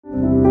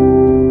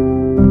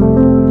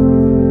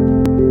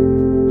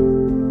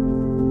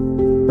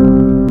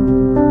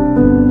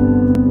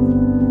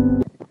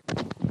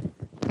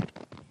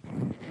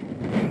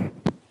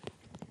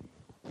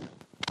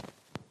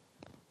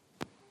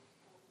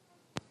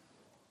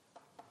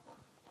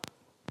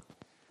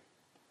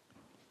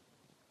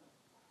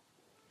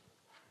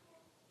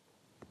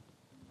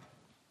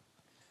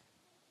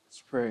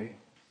Let's pray.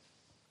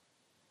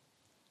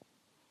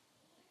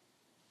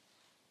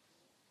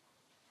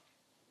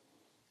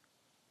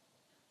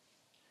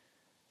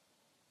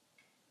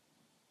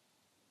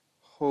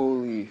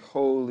 Holy,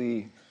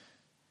 holy,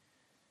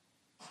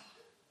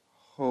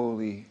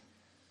 holy.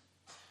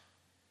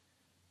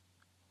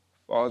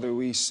 Father,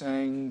 we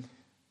sang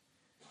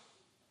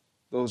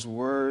those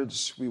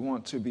words. We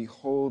want to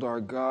behold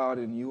our God,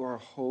 and you are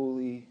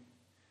holy.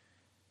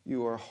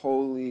 You are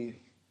holy.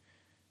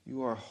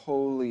 You are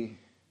holy.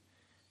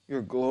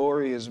 Your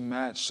glory is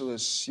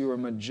matchless. You are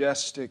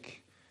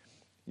majestic.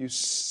 You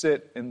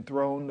sit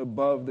enthroned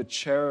above the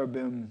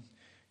cherubim.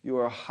 You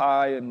are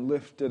high and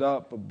lifted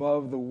up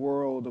above the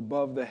world,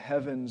 above the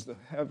heavens. The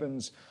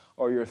heavens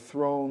are your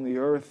throne. The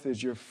earth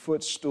is your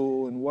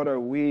footstool. And what are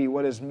we?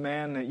 What is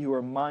man that you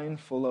are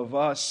mindful of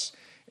us?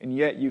 And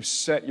yet you've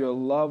set your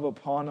love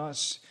upon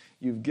us.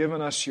 You've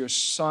given us your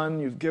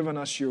Son. You've given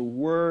us your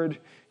word.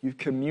 You've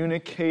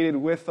communicated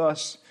with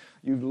us.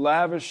 You've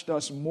lavished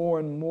us more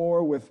and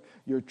more with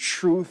your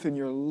truth and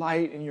your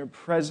light and your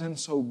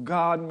presence. Oh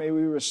God, may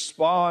we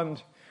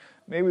respond.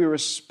 May we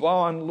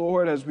respond,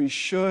 Lord, as we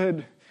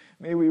should.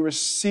 May we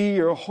receive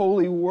your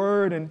holy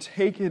word and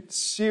take it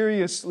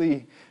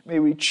seriously. May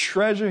we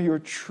treasure your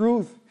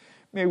truth.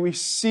 May we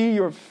see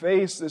your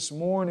face this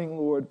morning,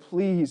 Lord.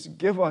 Please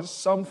give us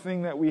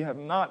something that we have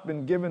not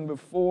been given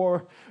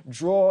before.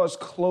 Draw us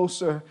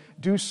closer.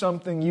 Do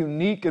something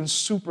unique and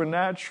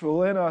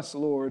supernatural in us,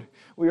 Lord.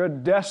 We are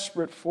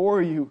desperate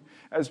for you.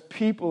 As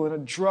people in a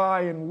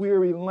dry and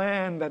weary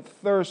land that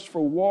thirst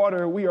for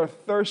water, we are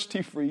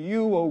thirsty for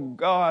you, O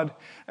God.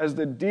 As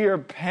the deer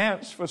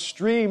pants for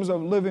streams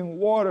of living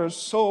water,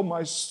 so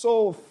my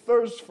soul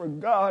thirsts for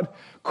God.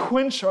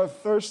 Quench our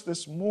thirst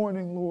this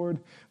morning, Lord.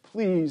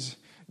 Please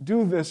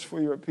do this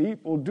for your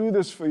people. Do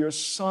this for your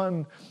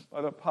Son.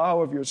 By the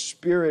power of your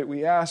Spirit,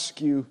 we ask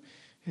you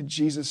in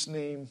Jesus'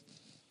 name.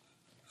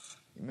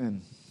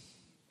 Amen.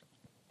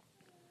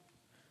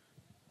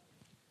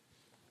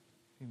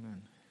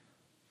 Amen.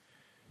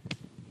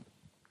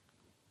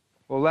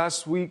 Well,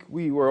 last week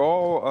we were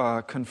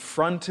all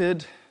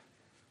confronted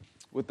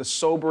with the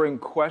sobering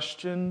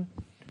question,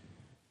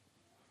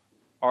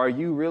 are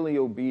you really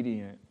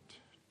obedient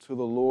to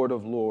the Lord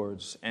of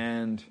Lords?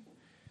 And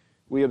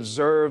we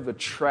observed the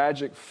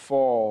tragic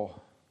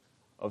fall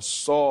of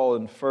Saul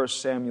in 1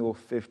 Samuel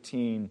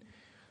 15.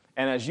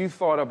 And as you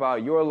thought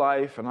about your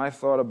life and I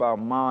thought about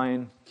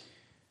mine,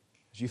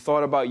 as you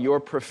thought about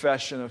your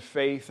profession of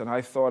faith and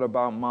I thought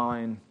about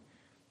mine,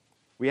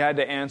 we had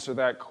to answer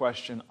that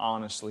question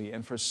honestly.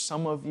 And for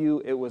some of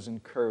you, it was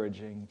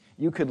encouraging.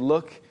 You could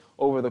look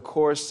over the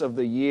course of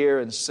the year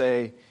and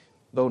say,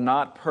 though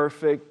not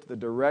perfect, the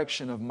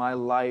direction of my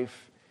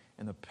life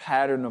and the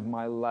pattern of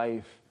my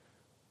life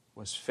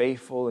was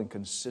faithful and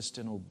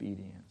consistent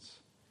obedience.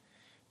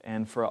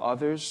 And for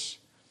others,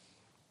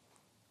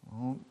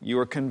 well, you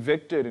were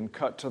convicted and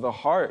cut to the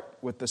heart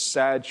with the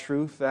sad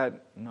truth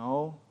that,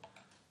 no,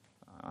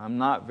 I'm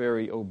not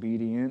very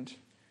obedient.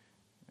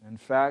 In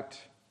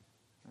fact,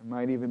 I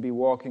might even be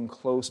walking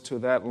close to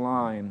that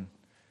line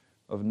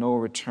of no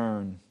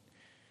return.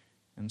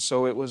 And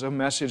so it was a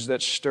message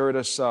that stirred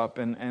us up.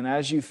 And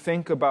as you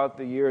think about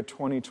the year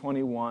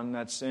 2021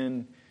 that's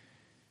in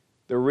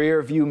the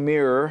rear view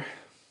mirror,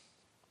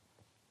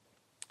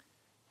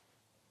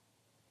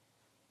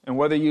 and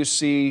whether you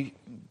see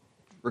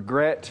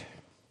regret,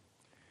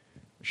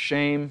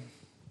 shame,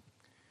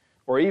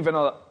 or even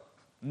a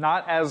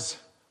not as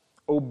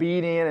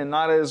obedient and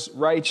not as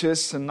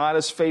righteous and not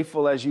as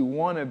faithful as you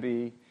want to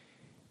be,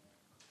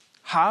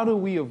 how do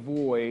we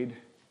avoid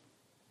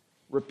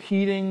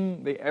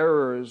repeating the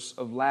errors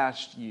of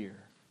last year?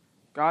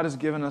 God has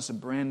given us a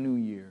brand new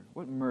year.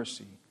 What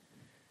mercy.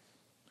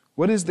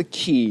 What is the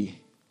key?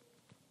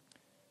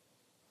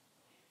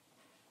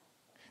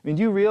 I mean,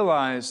 do you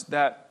realize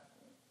that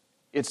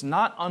it's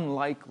not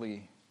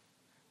unlikely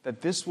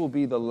that this will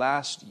be the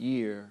last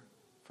year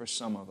for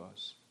some of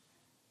us?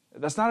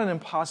 That's not an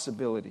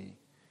impossibility.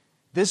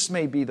 This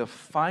may be the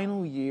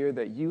final year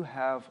that you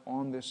have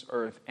on this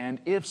earth.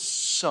 And if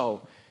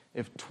so,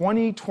 if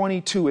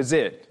 2022 is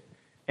it,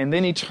 and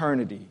then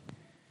eternity,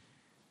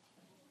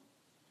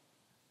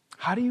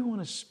 how do you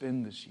want to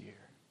spend this year?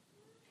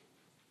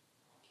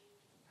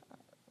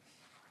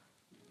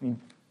 I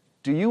mean,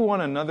 do you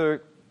want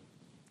another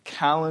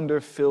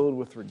calendar filled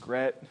with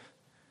regret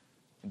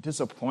and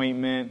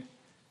disappointment?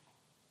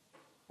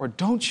 Or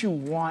don't you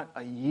want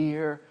a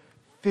year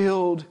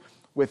filled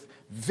with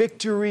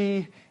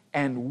victory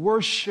and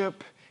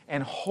worship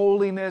and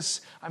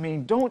holiness? I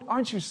mean,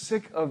 aren't you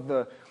sick of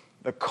the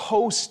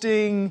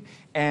coasting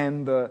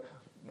and the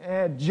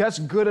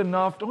just good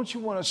enough? Don't you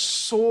want to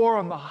soar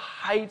on the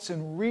heights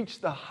and reach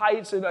the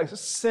heights and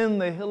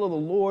ascend the hill of the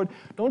Lord?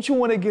 Don't you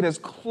want to get as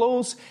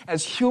close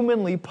as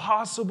humanly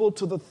possible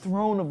to the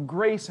throne of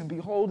grace and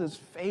behold His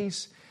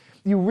face?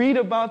 You read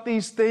about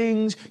these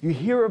things, you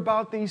hear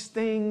about these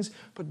things,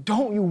 but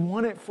don't you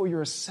want it for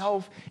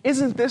yourself?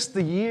 Isn't this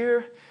the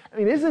year? I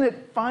mean, isn't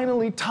it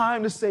finally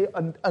time to say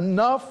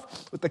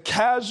enough with the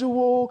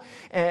casual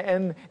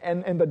and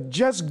the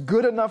just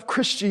good enough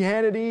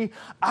Christianity?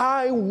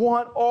 I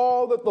want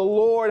all that the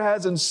Lord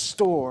has in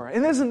store.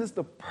 And isn't this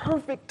the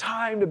perfect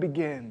time to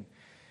begin?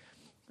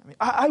 I mean,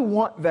 I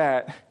want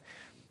that.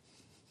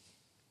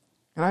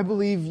 And I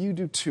believe you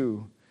do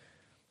too.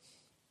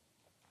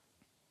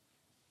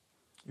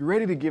 You're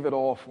ready to give it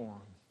all for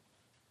Him.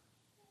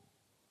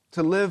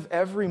 To live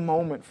every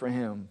moment for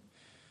Him.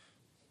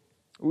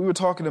 We were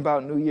talking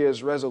about New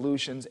Year's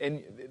resolutions,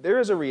 and there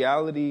is a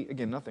reality,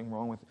 again, nothing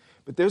wrong with it,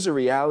 but there's a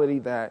reality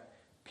that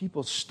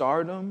people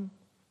start them,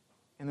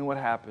 and then what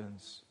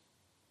happens?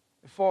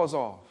 It falls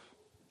off.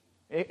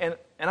 And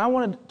I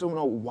wanted to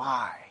know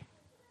why.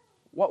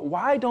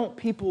 Why don't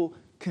people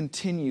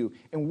continue?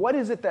 And what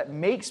is it that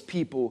makes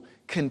people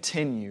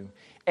continue?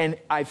 And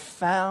I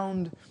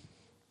found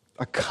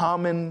a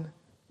common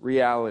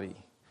reality.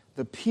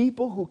 The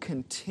people who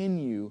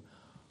continue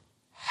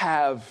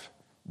have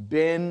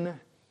been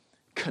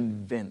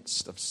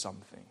convinced of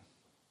something.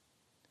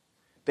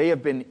 They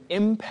have been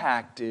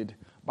impacted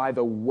by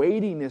the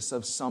weightiness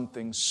of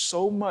something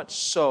so much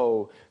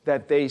so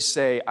that they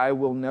say, I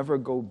will never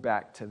go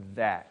back to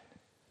that.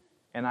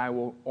 And I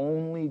will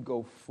only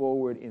go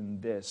forward in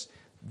this.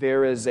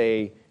 There is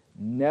a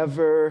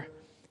never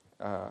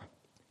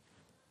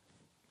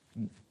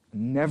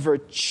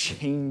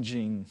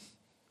changing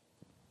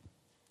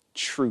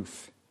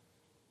truth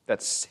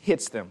that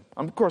hits them.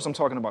 Of course, I'm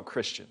talking about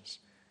Christians.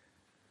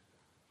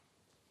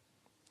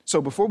 So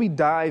before we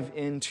dive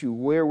into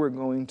where we're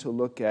going to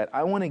look at,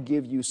 I want to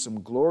give you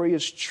some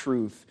glorious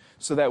truth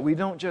so that we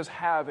don't just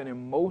have an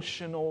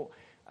emotional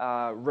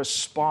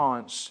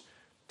response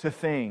to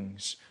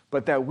things,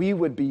 but that we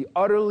would be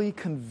utterly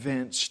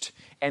convinced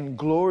and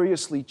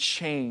gloriously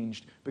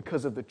changed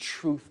because of the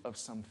truth of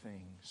some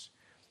things.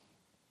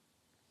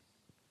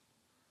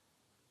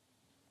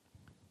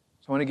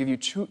 So I want to give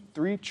you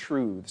three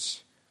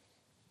truths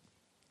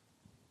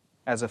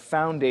as a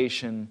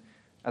foundation,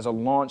 as a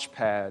launch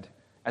pad,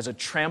 as a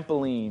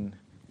trampoline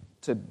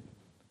to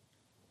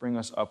bring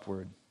us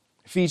upward.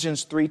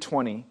 Ephesians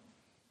 3:20.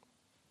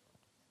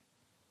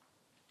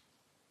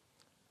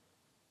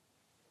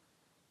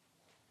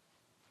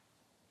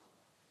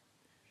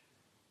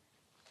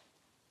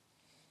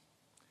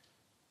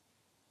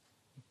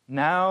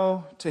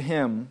 Now to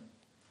Him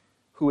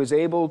who is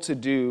able to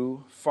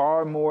do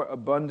far more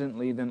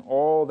abundantly than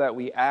all that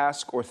we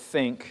ask or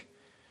think,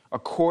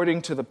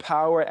 according to the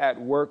power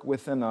at work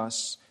within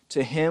us,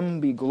 to Him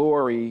be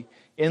glory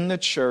in the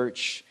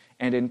church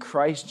and in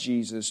Christ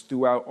Jesus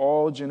throughout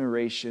all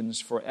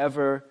generations,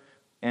 forever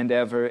and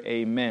ever.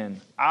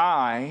 Amen.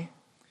 I,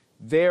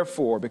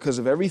 therefore, because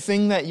of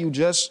everything that you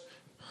just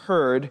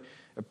heard,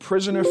 a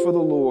prisoner for the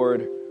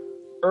Lord,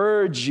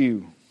 urge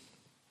you,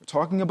 we're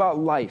talking about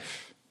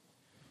life,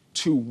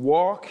 to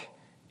walk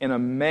in a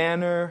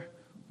manner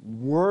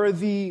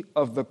worthy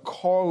of the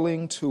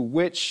calling to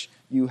which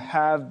you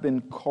have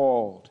been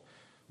called,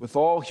 with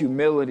all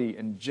humility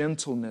and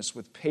gentleness,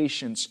 with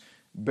patience,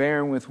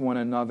 bearing with one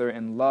another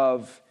in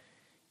love,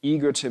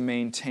 eager to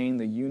maintain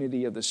the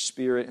unity of the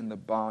Spirit and the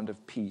bond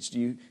of peace. Do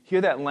you hear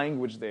that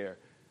language there?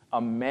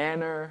 A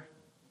manner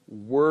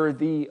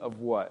worthy of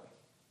what?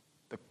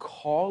 The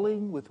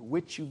calling with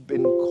which you've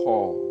been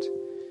called.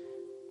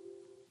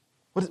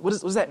 What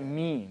does that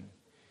mean?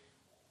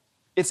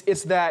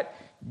 It's that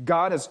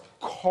God has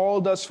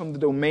called us from the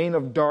domain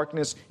of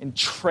darkness and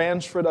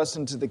transferred us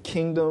into the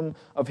kingdom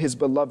of His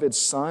beloved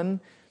Son.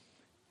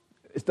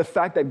 It's the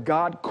fact that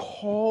God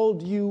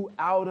called you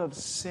out of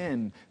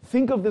sin.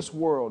 Think of this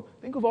world.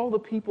 Think of all the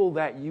people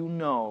that you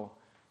know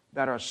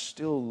that are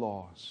still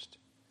lost.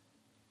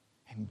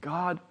 And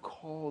God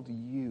called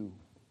you.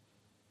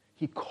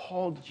 He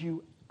called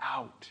you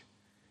out.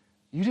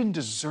 You didn't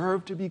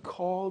deserve to be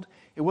called.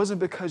 It wasn't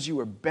because you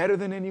were better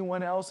than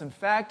anyone else. In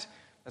fact,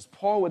 as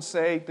Paul would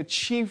say, the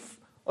chief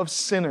of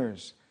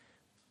sinners.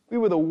 We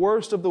were the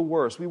worst of the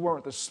worst. We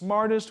weren't the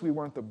smartest. We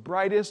weren't the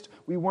brightest.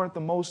 We weren't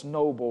the most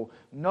noble.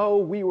 No,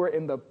 we were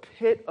in the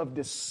pit of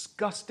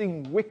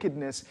disgusting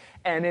wickedness.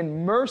 And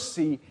in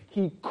mercy,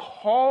 He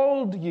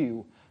called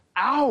you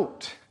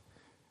out.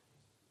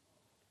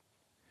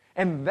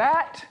 And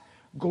that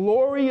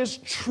glorious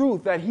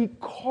truth that He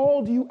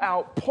called you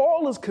out,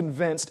 Paul is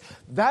convinced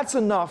that's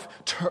enough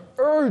to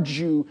urge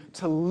you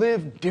to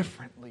live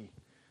differently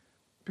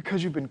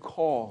because you've been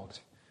called.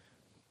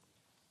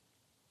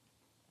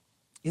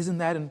 Isn't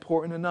that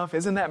important enough?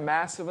 Isn't that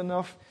massive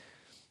enough?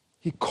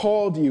 He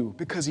called you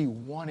because He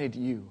wanted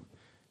you,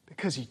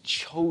 because He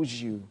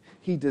chose you,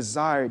 He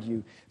desired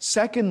you.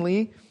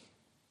 Secondly,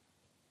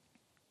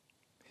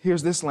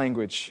 here's this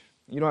language.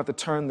 You don't have to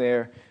turn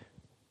there.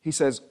 He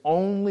says,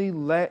 only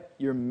let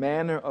your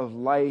manner of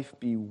life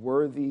be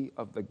worthy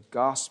of the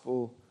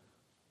gospel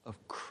of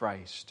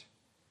Christ.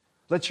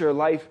 Let your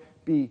life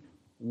be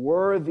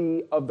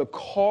worthy of the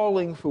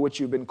calling for which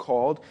you've been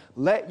called.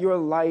 Let your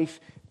life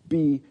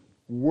be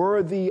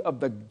worthy of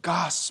the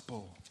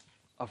gospel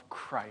of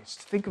Christ.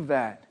 Think of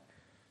that.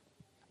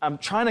 I'm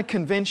trying to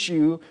convince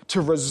you to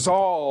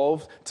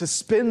resolve to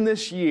spend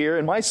this year,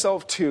 and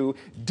myself too,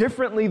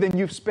 differently than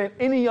you've spent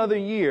any other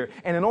year.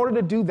 And in order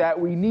to do that,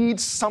 we need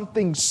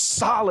something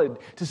solid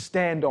to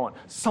stand on,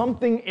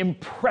 something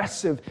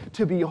impressive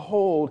to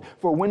behold.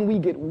 For when we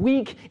get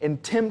weak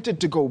and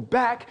tempted to go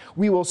back,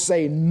 we will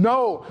say,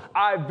 no,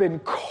 I've been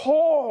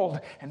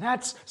called. And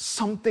that's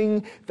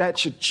something that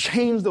should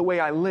change the way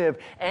I live.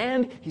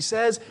 And he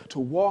says to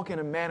walk in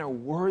a manner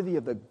worthy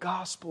of the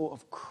gospel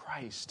of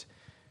Christ.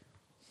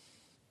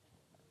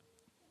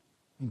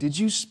 Did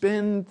you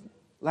spend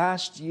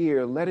last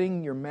year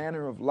letting your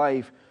manner of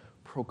life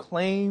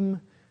proclaim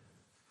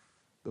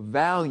the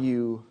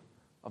value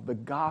of the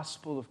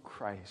gospel of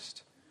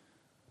Christ?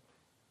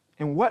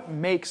 And what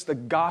makes the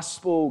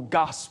gospel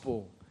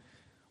gospel?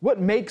 What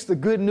makes the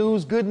good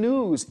news good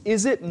news?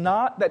 Is it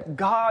not that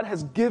God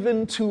has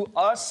given to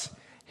us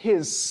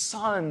His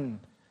Son?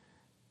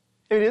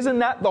 Isn't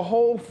that the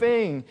whole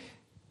thing?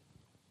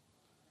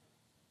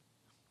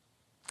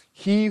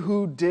 He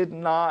who did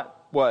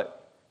not, what?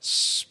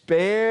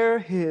 Spare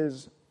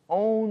His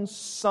own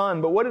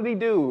Son. But what did He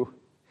do?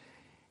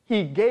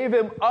 He gave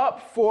Him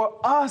up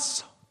for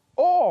us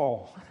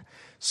all.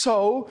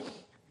 So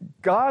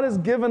God has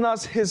given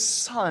us His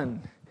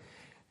Son,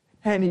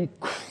 and He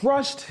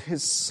crushed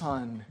His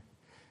Son.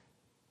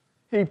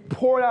 He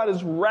poured out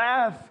His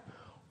wrath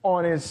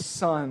on His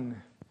Son.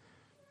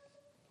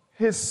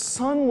 His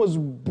Son was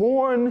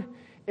born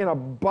in a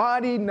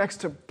body next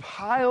to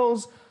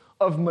piles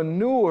of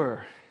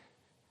manure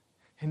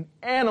and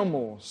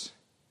animals,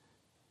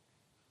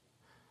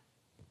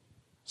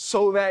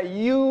 so that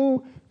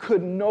you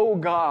could know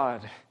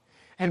God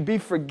and be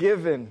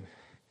forgiven,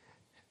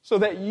 so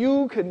that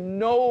you could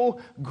know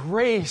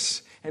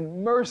grace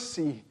and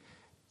mercy,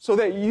 so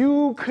that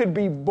you could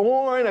be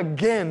born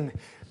again.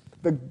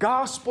 The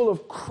gospel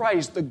of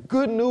Christ, the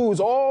good news,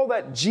 all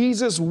that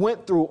Jesus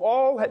went through,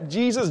 all that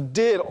Jesus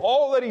did,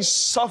 all that He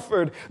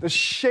suffered, the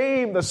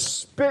shame, the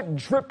spit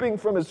dripping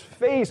from His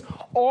face,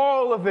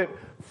 all of it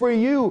for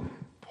you.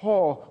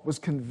 Paul was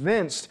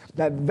convinced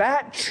that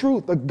that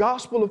truth, the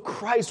gospel of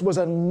Christ, was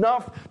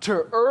enough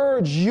to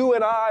urge you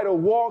and I to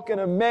walk in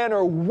a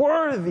manner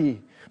worthy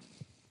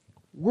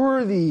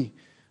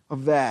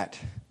of that.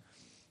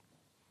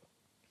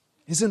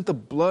 Isn't the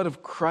blood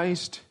of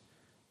Christ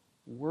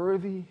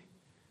worthy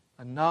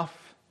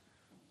enough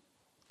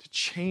to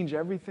change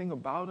everything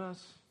about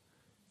us?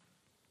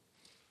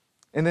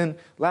 And then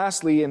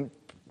lastly, and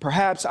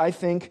perhaps I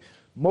think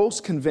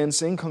most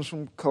convincing, comes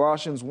from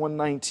Colossians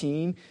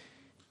 1:9,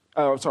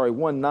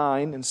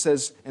 and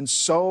says, and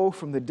so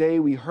from the day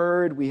we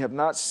heard, we have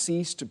not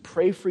ceased to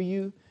pray for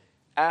you,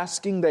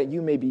 asking that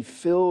you may be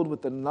filled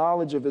with the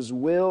knowledge of His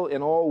will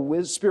in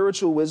all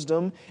spiritual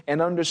wisdom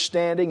and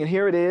understanding. And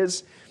here it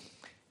is.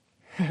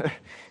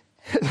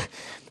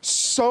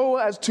 So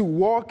as to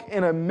walk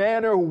in a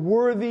manner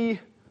worthy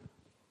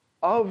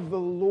of the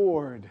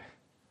Lord,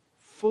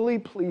 fully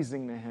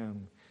pleasing to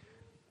Him.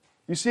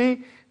 You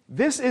see,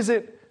 this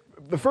isn't,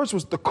 the first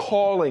was the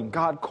calling.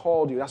 God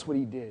called you. That's what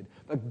He did.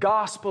 The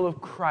gospel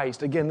of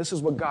Christ. Again, this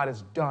is what God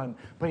has done.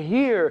 But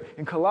here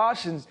in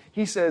Colossians,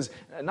 he says,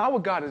 not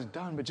what God has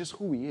done, but just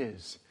who He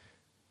is.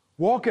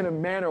 Walk in a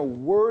manner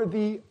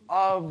worthy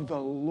of the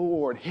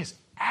Lord, His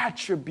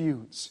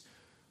attributes,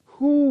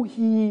 who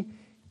He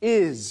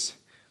is.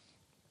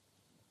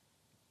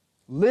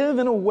 Live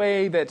in a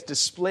way that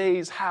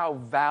displays how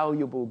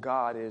valuable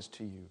God is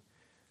to you.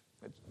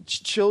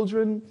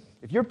 Children,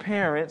 if your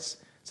parents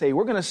say,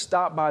 we're going to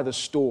stop by the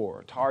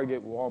store,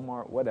 Target,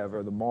 Walmart,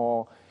 whatever, the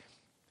mall,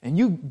 and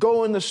you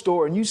go in the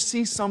store and you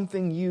see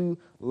something you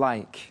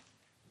like,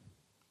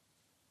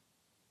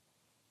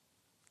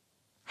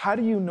 how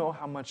do you know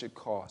how much it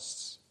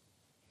costs?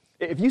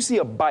 If you see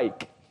a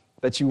bike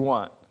that you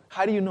want,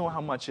 how do you know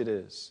how much it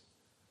is?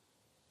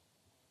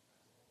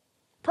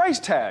 Price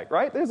tag,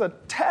 right? There's a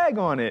tag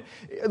on it.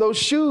 Those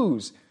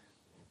shoes,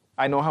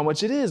 I know how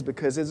much it is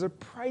because there's a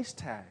price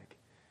tag.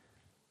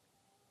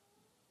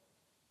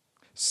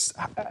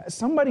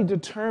 Somebody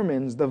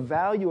determines the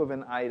value of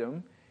an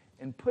item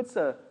and puts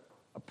a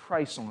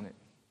price on it.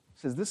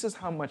 Says, this is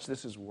how much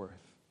this is worth.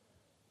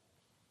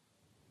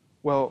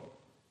 Well,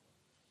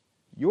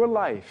 your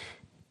life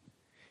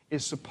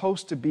is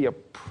supposed to be a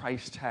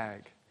price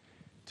tag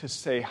to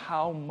say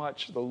how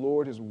much the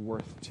Lord is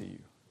worth to you.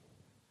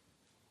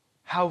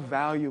 How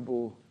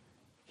valuable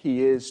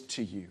He is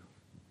to you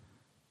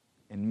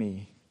and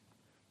me.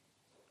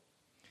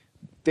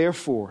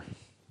 Therefore,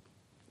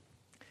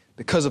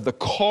 because of the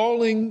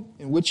calling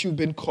in which you've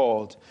been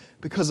called,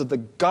 because of the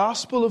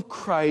gospel of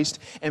Christ,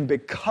 and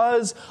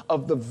because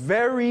of the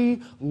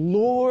very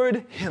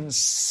Lord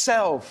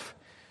Himself,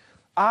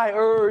 I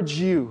urge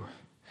you,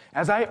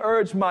 as I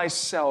urge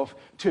myself,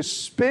 to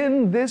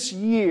spend this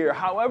year,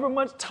 however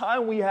much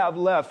time we have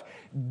left,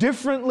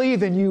 differently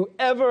than you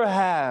ever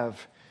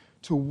have,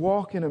 to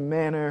walk in a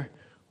manner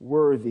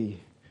worthy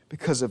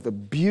because of the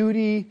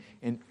beauty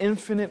and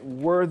infinite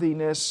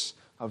worthiness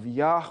of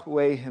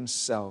Yahweh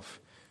himself.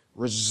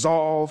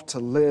 Resolve to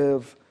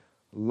live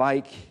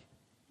like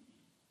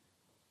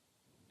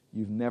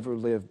you've never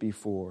lived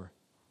before.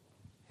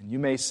 And you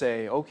may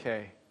say,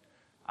 okay,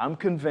 I'm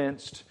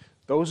convinced.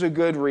 Those are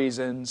good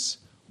reasons,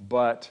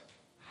 but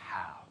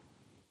how?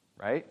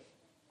 Right?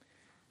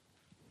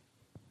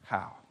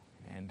 How?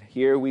 And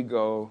here we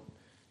go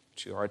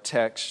to our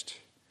text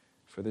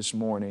for this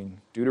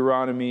morning,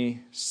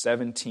 Deuteronomy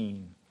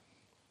 17.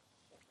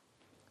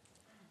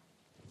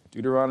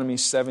 Deuteronomy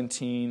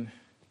 17,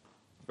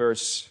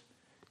 verse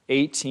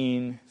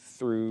 18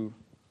 through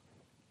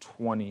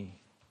 20.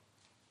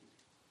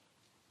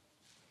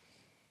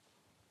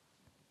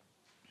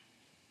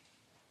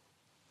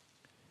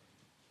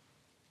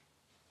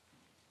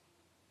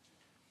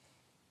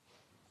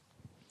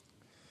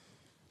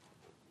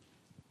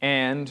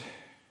 And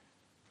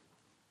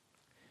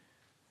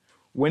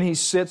when he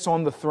sits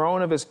on the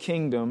throne of his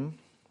kingdom,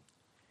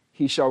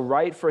 he shall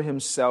write for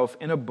himself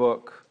in a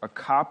book a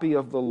copy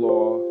of the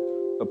law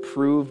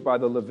approved by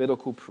the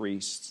Levitical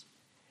priests,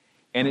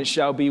 and it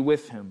shall be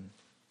with him.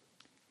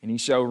 And he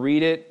shall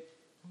read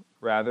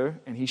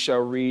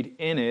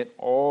in it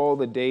all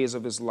the days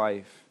of his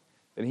life,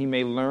 that he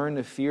may learn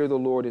to fear the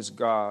Lord his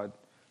God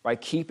by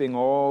keeping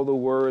all the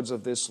words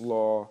of this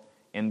law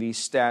and these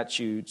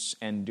statutes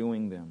and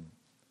doing them,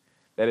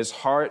 that his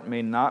heart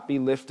may not be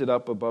lifted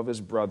up above his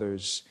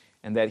brothers,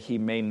 and that he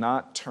may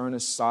not turn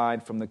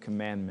aside from the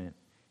commandment,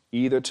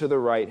 either to the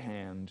right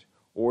hand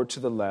or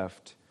to the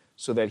left,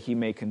 so that he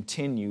may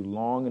continue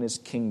long in his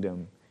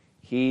kingdom,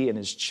 he and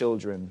his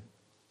children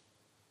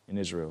in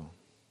Israel.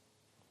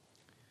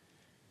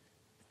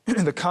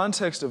 The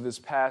context of this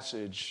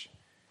passage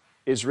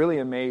is really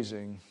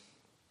amazing.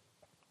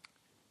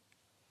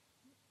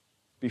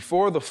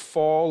 Before the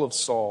fall of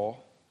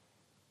Saul,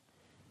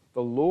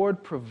 the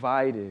Lord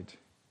provided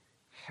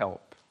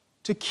help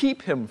to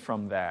keep him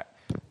from that.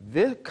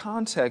 The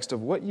context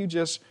of what you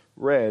just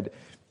read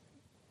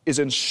is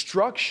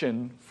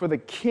instruction for the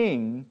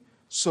king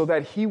so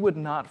that he would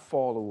not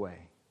fall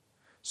away,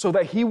 so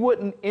that he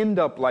wouldn't end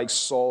up like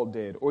Saul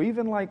did, or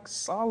even like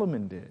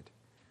Solomon did.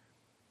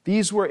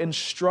 These were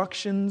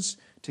instructions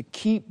to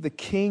keep the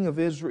king of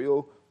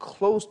Israel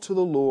close to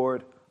the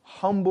Lord,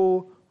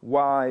 humble,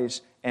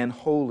 wise, and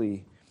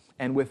holy.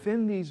 And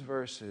within these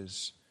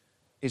verses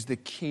is the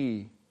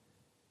key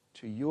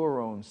to your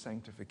own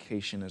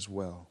sanctification as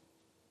well.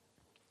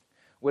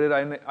 What did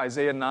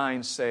Isaiah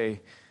 9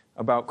 say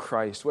about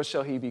Christ? What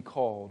shall he be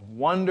called?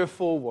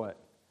 Wonderful what?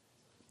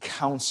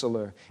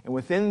 Counselor. And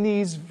within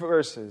these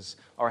verses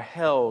are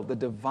held the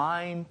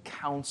divine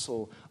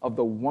counsel of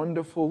the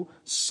wonderful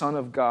Son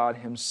of God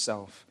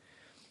himself.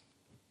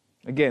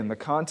 Again, the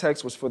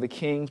context was for the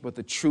kings, but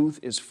the truth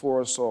is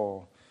for us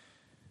all.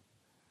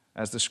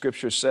 As the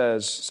scripture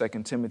says,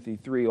 2 Timothy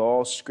 3,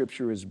 all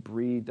scripture is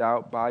breathed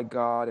out by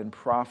God and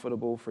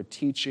profitable for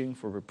teaching,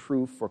 for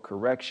reproof, for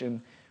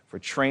correction, for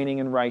training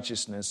in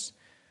righteousness,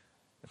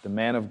 that the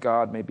man of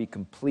God may be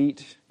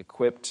complete,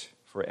 equipped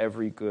for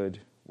every good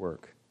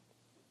work.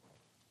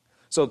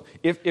 So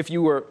if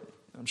you were,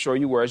 I'm sure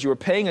you were, as you were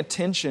paying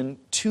attention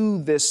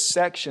to this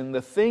section,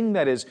 the thing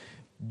that is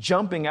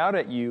jumping out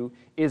at you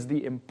is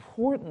the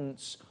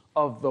importance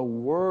of the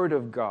Word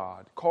of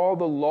God, called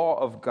the law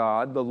of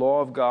God,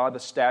 the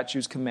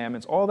statutes,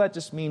 commandments. All that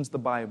just means the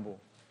Bible.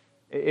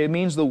 It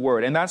means the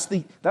Word. And that's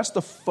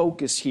the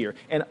focus here.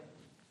 And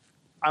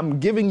I'm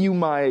giving you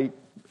my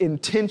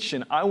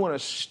intention. I want to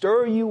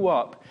stir you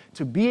up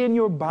to be in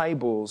your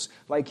Bibles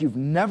like you've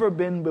never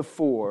been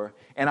before.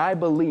 And I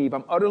believe,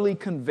 I'm utterly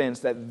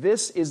convinced that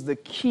this is the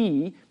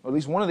key, or at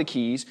least one of the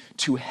keys,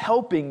 to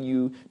helping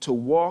you to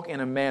walk in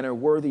a manner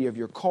worthy of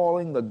your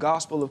calling, the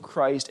gospel of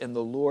Christ, and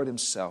the Lord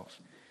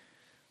himself.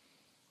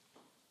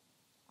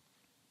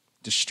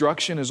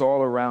 Destruction is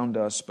all around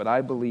us, but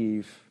I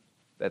believe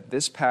that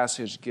this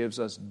passage gives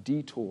us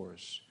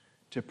detours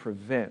to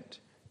prevent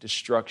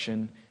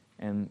destruction,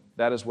 and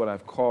that is what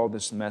I've called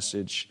this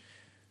message,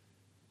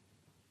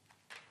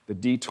 the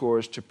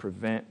detours to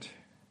prevent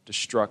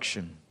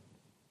destruction.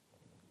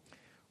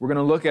 We're going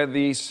to look at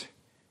these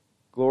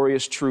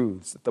glorious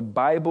truths, that the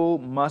Bible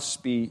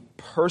must be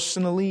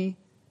personally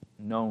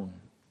known.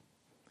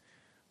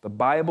 The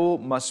Bible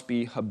must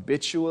be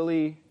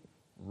habitually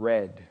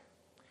read.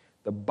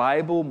 The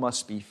Bible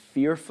must be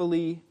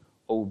fearfully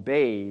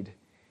obeyed,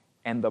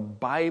 and the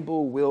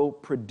Bible will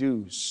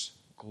produce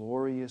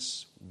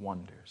glorious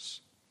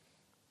wonders.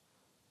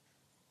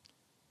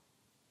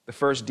 The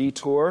first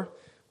detour,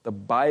 the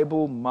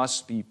Bible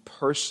must be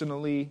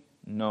personally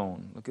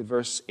known. Look at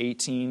verse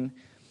 18.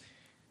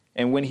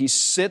 And when he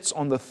sits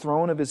on the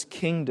throne of his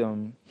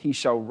kingdom, he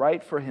shall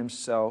write for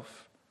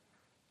himself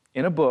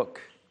in a book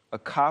a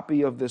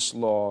copy of this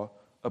law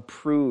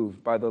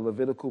approved by the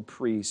Levitical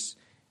priests,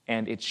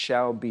 and it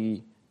shall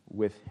be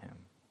with him.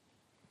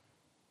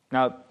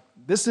 Now,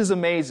 this is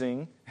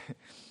amazing.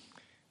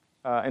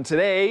 And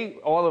today,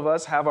 all of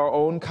us have our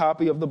own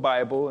copy of the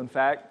Bible. In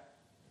fact,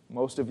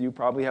 Most of you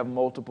probably have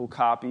multiple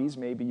copies.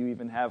 Maybe you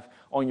even have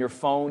on your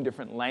phone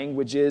different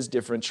languages,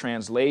 different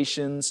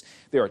translations.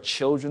 There are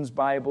children's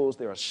Bibles.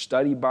 There are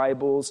study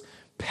Bibles,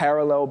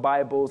 parallel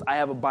Bibles. I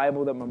have a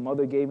Bible that my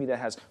mother gave me that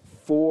has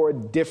 4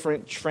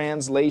 different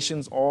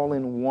translations all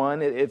in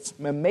one. It's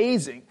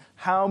amazing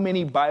how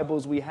many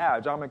Bibles we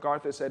have. John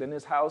MacArthur said in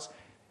his house,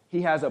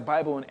 he has a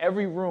Bible in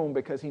every room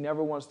because he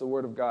never wants the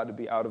Word of God to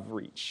be out of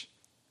reach.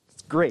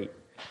 It's great.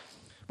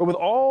 But with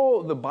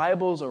all the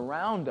Bibles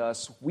around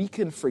us, we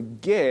can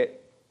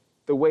forget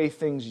the way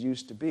things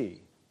used to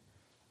be.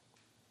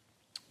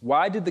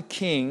 Why did the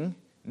king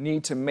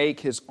need to make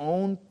his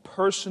own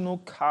personal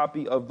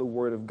copy of the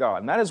Word of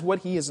God? And that is what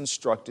he is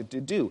instructed to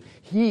do.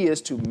 He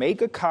is to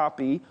make a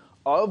copy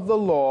of the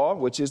law,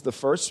 which is the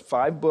first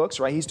 5 books,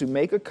 right? He's to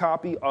make a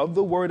copy of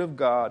the Word of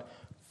God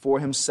for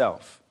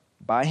himself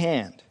by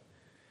hand,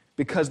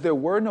 because there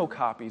were no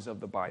copies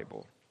of the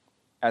Bible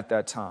at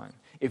that time.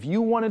 If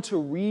you wanted to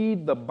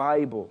read the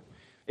Bible,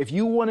 if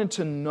you wanted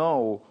to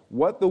know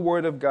what the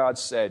Word of God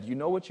said, you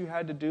know what you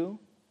had to do?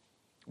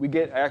 We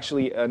get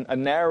actually a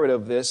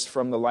narrative of this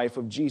from the life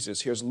of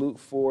Jesus. Here's Luke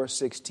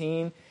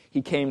 4:16.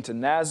 He came to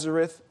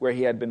Nazareth, where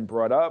he had been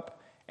brought up,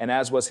 and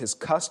as was his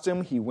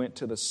custom, he went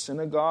to the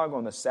synagogue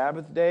on the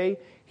Sabbath day.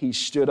 He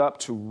stood up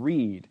to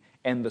read,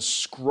 and the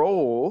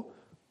scroll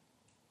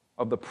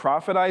of the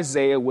prophet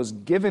Isaiah was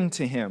given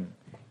to him.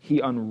 He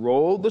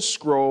unrolled the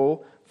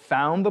scroll,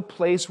 found the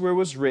place where it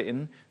was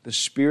written, "The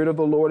Spirit of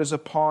the Lord is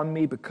upon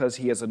me, because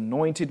he has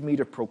anointed me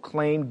to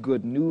proclaim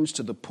good news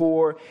to the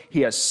poor.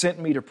 He has sent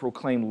me to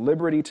proclaim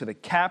liberty to the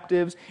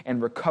captives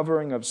and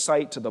recovering of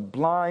sight to the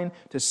blind,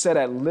 to set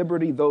at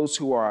liberty those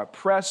who are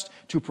oppressed,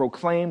 to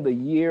proclaim the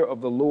year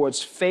of the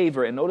Lord's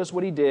favor." And notice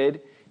what he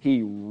did.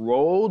 He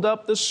rolled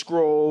up the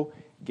scroll,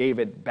 gave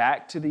it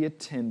back to the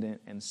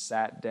attendant, and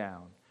sat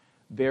down.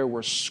 There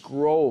were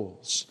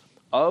scrolls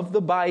of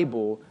the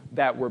Bible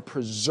that were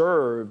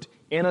preserved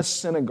in a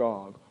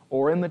synagogue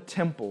or in the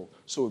temple.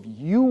 So if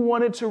you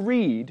wanted to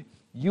read,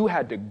 you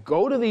had to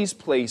go to these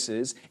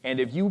places, and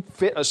if you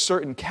fit a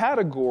certain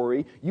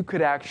category, you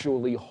could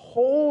actually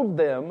hold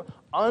them,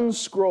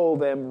 unscroll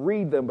them,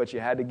 read them, but you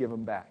had to give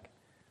them back.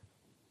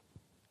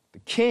 The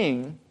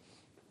king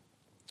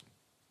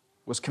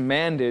was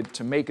commanded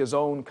to make his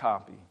own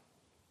copy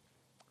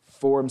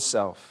for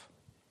himself.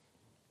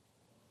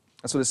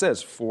 That's what it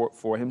says,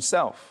 for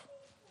himself,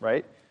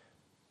 right?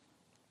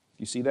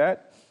 You see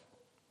that?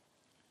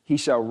 He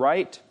shall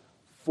write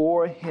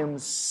for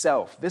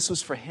himself. This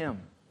was for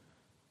him.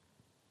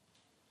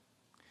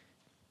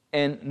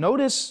 And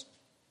notice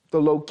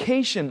the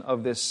location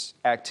of this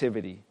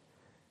activity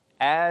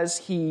as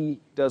he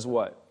does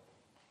what?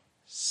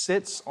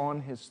 Sits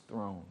on his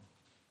throne.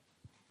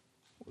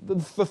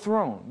 The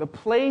throne, the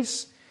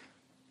place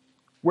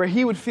where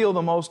he would feel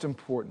the most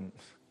important.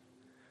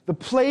 The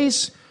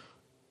place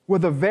where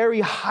the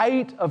very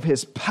height of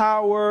his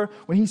power,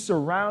 when he's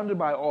surrounded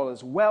by all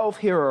his wealth,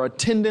 here are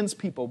attendants,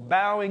 people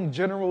bowing,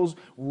 generals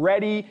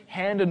ready,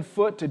 hand and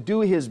foot to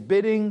do his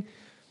bidding.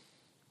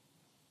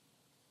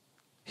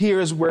 Here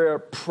is where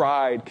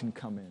pride can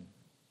come in.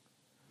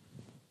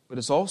 But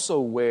it's also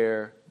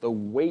where the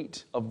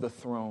weight of the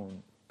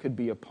throne could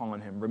be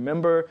upon him.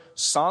 Remember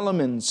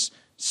Solomon's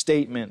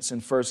statements in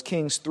 1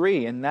 Kings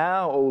 3. "And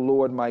now, O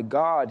Lord my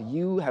God,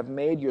 you have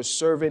made your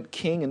servant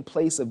king in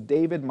place of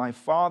David my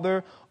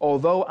father.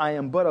 Although I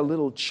am but a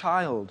little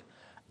child,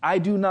 I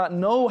do not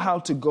know how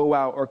to go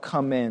out or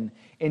come in.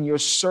 And your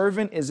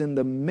servant is in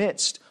the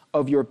midst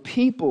of your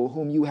people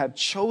whom you have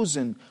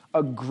chosen,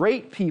 a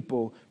great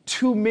people,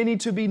 too many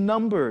to be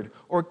numbered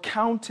or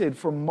counted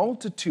for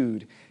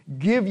multitude.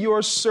 Give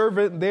your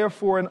servant,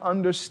 therefore, an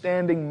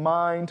understanding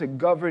mind to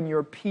govern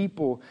your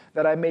people,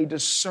 that I may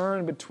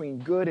discern between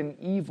good and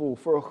evil.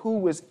 For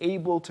who is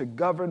able to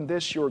govern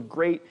this, your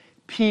great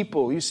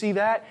people?" You see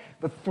that?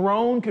 The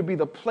throne could be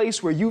the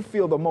place where you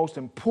feel the most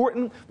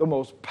important, the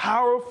most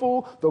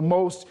powerful, the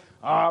most,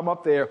 I'm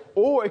up there.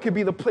 Or it could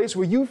be the place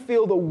where you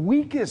feel the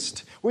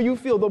weakest, where you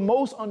feel the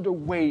most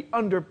underweight,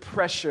 under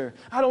pressure.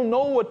 I don't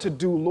know what to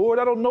do, Lord.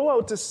 I don't know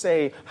what to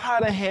say, how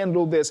to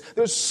handle this.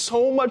 There's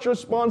so much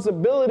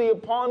responsibility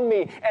upon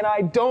me, and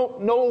I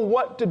don't know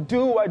what to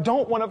do. I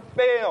don't want to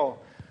fail.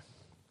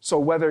 So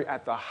whether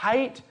at the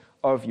height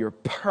of your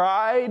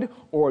pride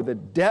or the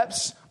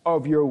depths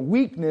of your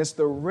weakness,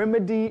 the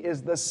remedy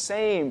is the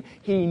same.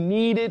 He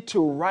needed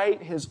to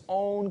write his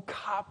own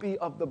copy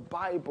of the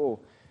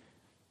Bible.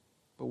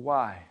 But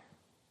why?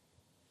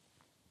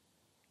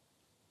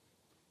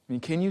 I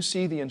mean, can you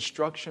see the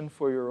instruction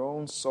for your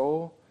own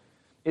soul?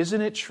 Isn't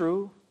it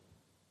true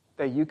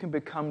that you can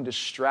become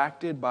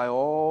distracted by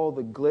all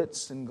the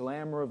glitz and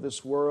glamour of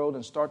this world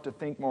and start to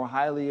think more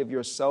highly of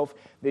yourself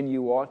than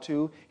you ought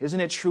to? Isn't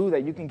it true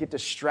that you can get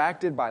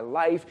distracted by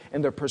life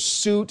and the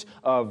pursuit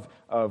of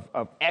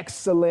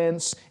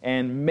excellence?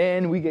 And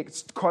men, we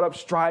get caught up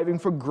striving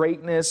for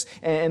greatness.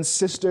 And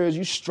sisters,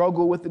 you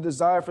struggle with the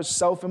desire for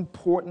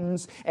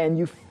self-importance and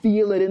you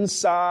feel it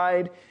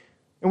inside.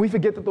 And we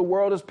forget that the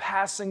world is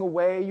passing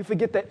away. You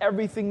forget that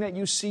everything that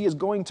you see is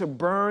going to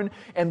burn.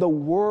 And the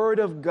Word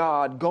of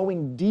God,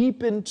 going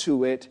deep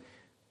into it,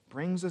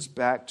 brings us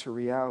back to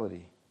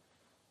reality.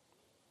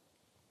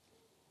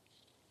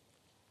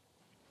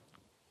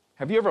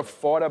 Have you ever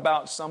thought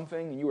about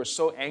something and you were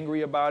so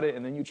angry about it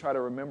and then you try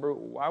to remember,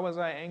 why was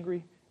I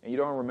angry? And you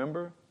don't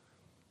remember?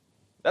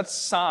 That's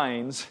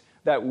signs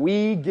that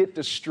we get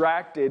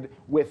distracted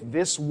with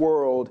this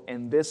world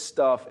and this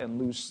stuff and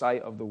lose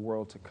sight of the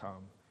world to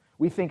come.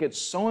 We think it's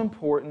so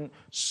important,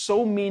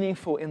 so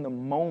meaningful in the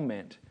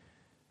moment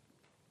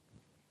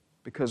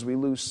because we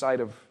lose sight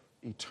of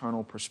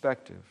eternal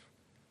perspective.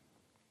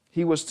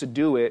 He was to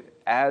do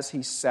it as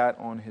he sat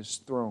on his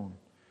throne.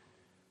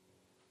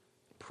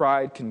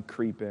 Pride can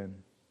creep in.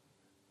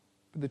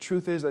 But the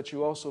truth is that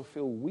you also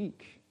feel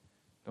weak,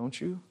 don't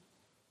you?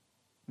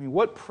 I mean,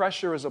 what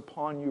pressure is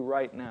upon you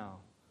right now?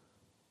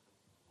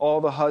 All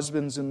the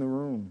husbands in the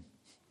room.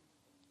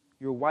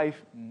 Your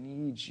wife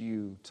needs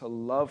you to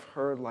love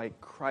her like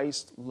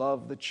Christ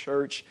loved the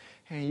church,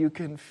 and you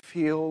can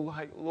feel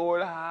like,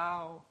 Lord,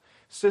 how?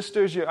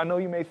 Sisters, I know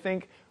you may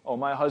think, oh,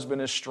 my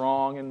husband is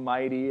strong and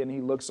mighty, and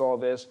he looks all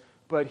this,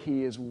 but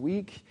he is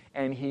weak,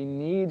 and he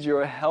needs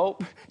your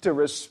help to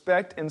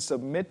respect and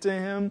submit to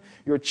him.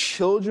 Your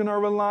children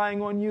are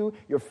relying on you.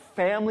 Your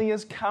family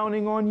is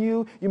counting on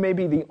you. You may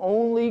be the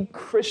only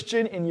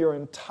Christian in your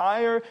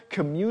entire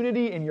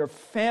community, in your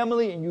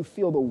family, and you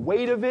feel the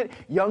weight of it.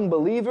 Young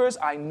believers,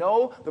 I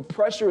know the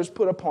pressure is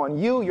put upon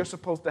you. You're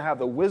supposed to have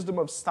the wisdom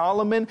of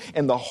Solomon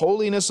and the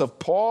holiness of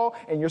Paul,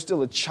 and you're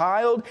still a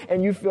child,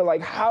 and you feel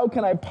like, how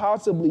can I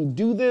possibly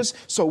do this?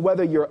 So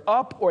whether you're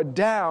up or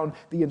down,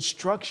 the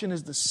instruction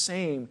is the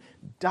same.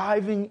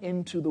 Diving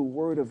into the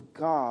Word of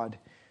God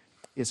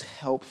is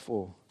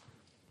helpful.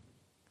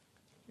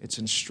 It's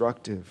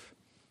instructive.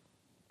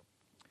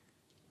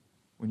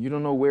 When you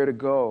don't know where to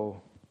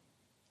go,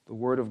 the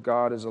Word of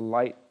God is a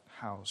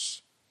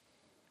lighthouse.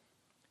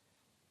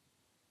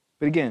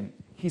 But again,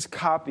 he's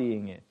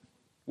copying it.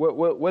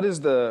 What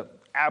is the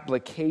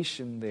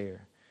application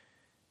there?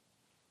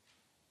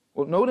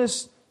 Well,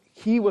 notice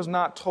he was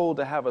not told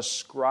to have a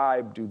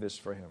scribe do this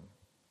for him.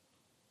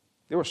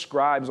 There were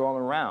scribes all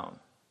around.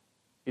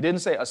 He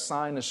didn't say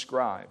assign a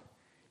scribe.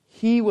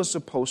 He was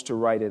supposed to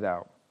write it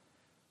out.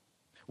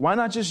 Why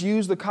not just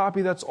use the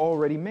copy that's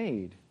already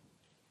made?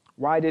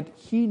 Why did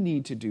he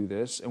need to do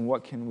this, and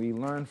what can we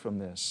learn from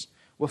this?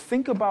 Well,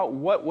 think about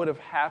what would have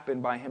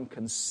happened by him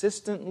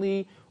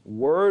consistently,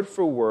 word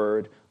for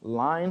word,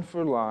 line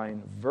for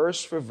line,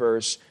 verse for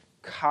verse,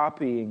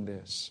 copying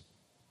this.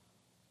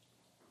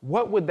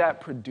 What would that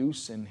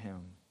produce in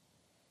him?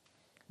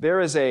 There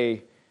is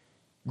a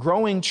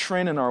growing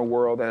trend in our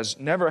world that has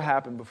never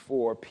happened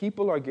before.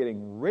 People are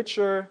getting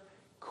richer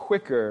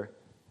quicker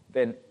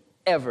than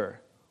ever.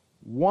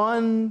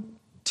 One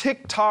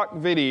TikTok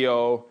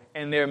video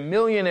and they're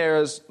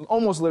millionaires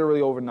almost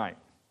literally overnight.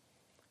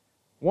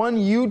 One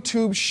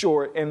YouTube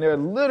short and they're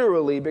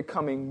literally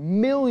becoming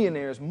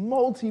millionaires,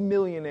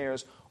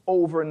 multimillionaires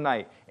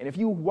overnight. And if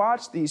you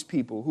watch these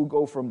people who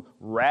go from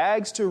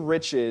rags to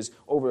riches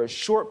over a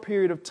short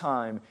period of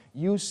time,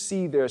 you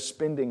see their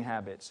spending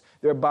habits.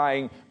 They're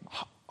buying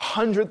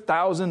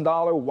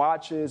 $100,000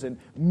 watches and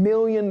 $1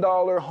 million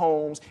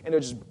homes, and they're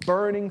just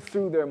burning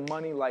through their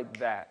money like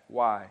that.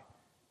 Why?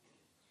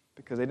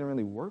 Because they didn't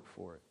really work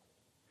for it.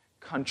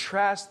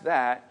 Contrast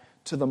that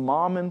to the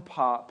mom and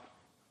pop,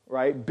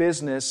 right,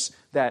 business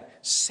that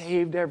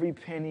saved every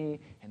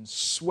penny and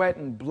sweat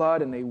and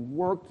blood, and they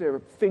worked their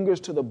fingers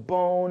to the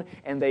bone,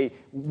 and they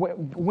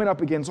went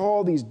up against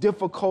all these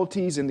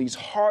difficulties and these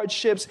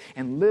hardships,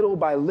 and little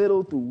by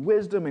little, through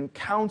wisdom and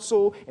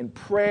counsel and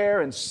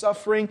prayer and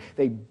suffering,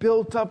 they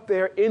built up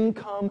their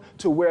income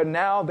to where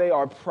now they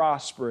are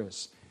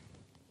prosperous.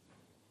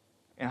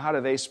 And how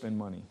do they spend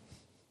money?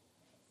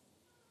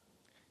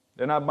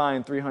 They're not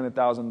buying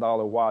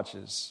 $300,000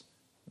 watches.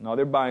 No,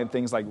 they're buying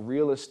things like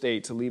real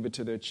estate to leave it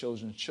to their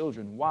children's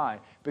children. Why?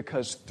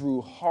 Because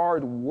through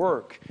hard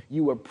work,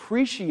 you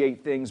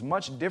appreciate things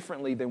much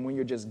differently than when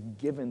you're just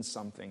given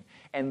something.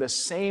 And the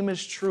same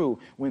is true.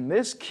 When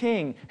this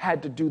king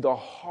had to do the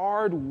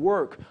hard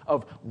work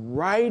of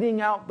writing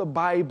out the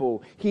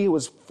Bible, he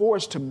was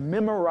forced to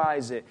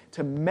memorize it,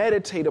 to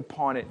meditate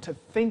upon it, to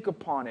think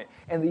upon it.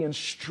 And the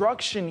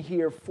instruction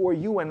here for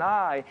you and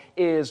I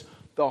is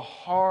the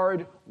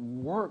hard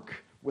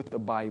work with the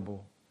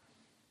Bible.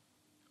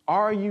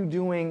 Are you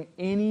doing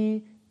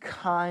any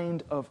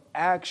kind of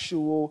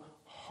actual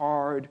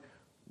hard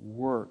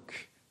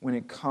work when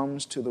it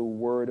comes to the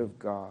Word of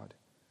God?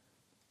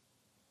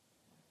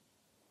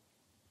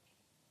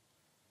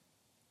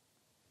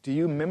 Do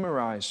you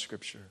memorize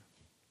Scripture?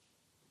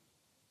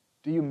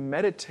 Do you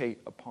meditate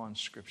upon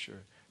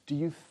Scripture? Do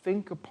you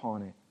think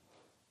upon it?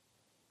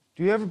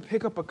 Do you ever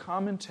pick up a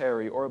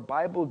commentary or a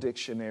Bible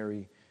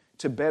dictionary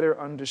to better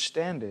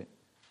understand it?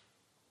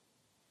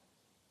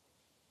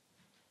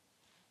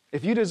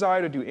 If you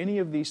desire to do any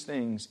of these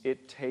things,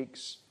 it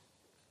takes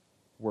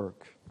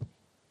work.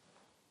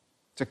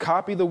 To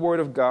copy the Word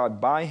of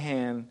God by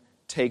hand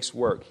takes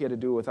work. He had to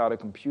do it without a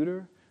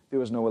computer. There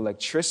was no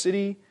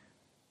electricity.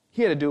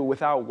 He had to do it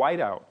without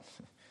whiteout.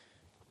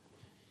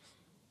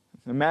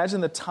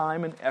 Imagine the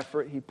time and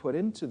effort he put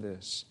into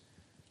this.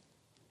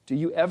 Do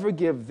you ever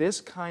give this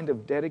kind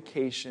of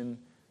dedication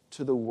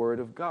to the Word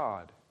of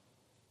God?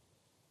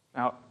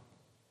 Now,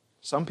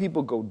 some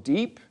people go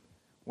deep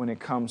when it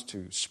comes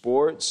to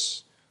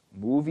sports,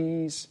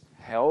 movies,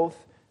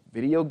 health,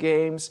 video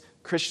games.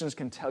 Christians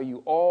can tell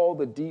you all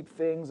the deep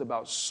things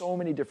about so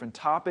many different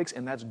topics,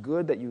 and that's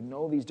good that you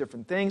know these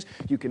different things.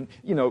 You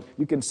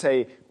can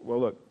say, well,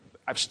 look,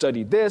 I've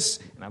studied this,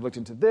 and I've looked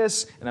into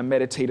this, and I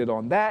meditated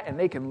on that, and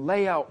they can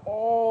lay out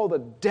all the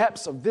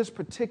depths of this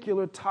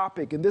particular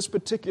topic and this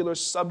particular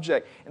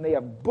subject, and they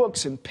have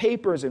books and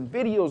papers and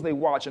videos they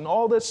watch and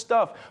all this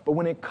stuff. But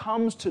when it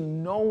comes to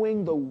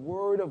knowing the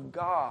Word of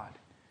God,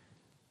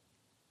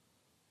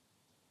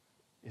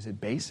 is it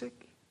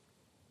basic?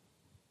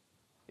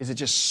 Is it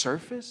just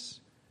surface?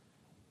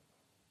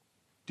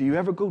 Do you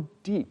ever go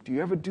deep? Do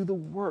you ever do the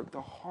work,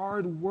 the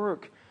hard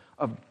work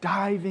of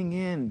diving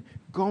in,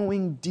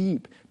 going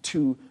deep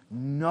to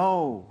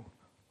know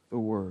the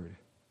Word?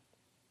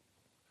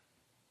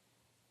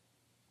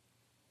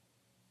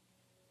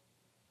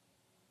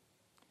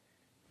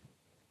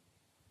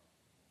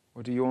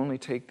 Or do you only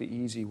take the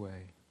easy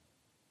way?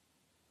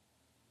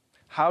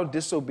 How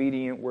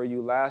disobedient were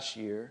you last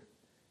year?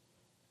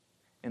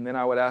 And then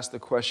I would ask the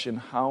question,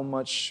 how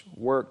much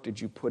work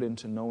did you put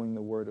into knowing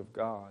the Word of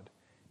God?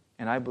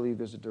 And I believe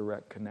there's a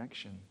direct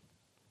connection.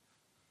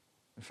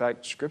 In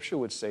fact, Scripture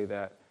would say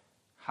that.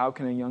 How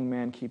can a young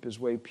man keep his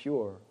way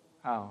pure?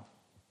 How?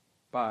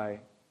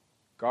 By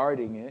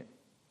guarding it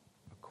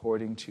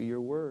according to your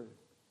word.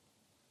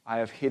 I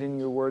have hidden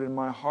your word in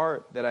my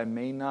heart that I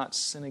may not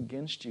sin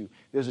against you.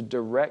 There's a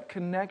direct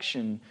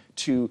connection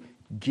to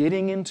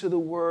getting into the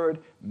word,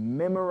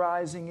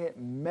 memorizing it,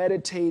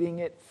 meditating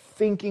it,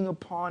 thinking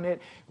upon it,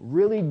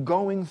 really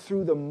going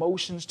through the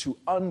motions to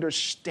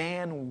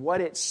understand what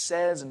it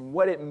says and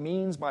what it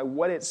means by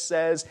what it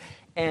says,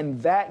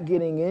 and that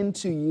getting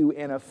into you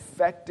and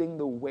affecting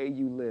the way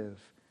you live.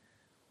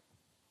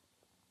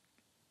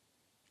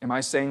 Am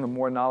I saying the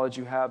more knowledge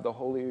you have, the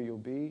holier you'll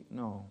be?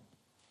 No.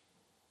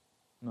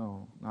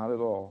 No, not at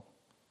all.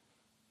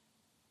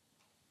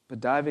 But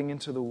diving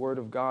into the Word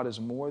of God is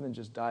more than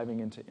just diving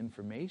into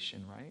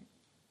information, right?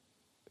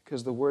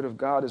 Because the Word of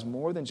God is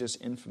more than just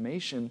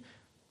information.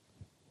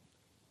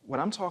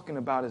 What I'm talking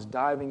about is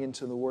diving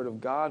into the Word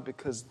of God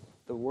because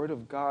the Word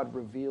of God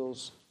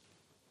reveals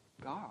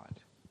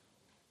God.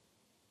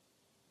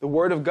 The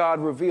Word of God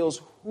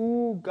reveals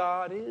who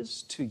God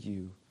is to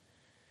you.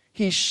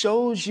 He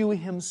shows you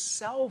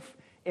Himself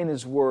in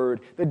His Word.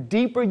 The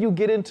deeper you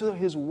get into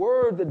His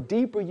Word, the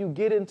deeper you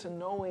get into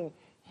knowing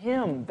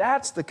Him.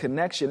 That's the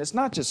connection. It's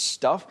not just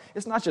stuff.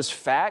 It's not just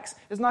facts.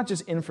 It's not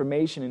just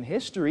information and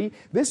history.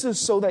 This is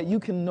so that you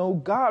can know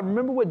God.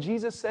 Remember what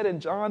Jesus said in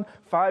John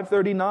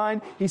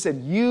 5:39? He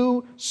said,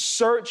 you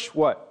search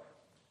what?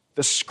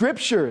 The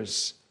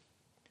Scriptures,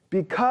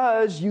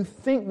 because you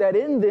think that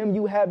in them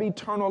you have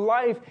eternal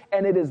life,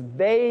 and it is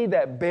they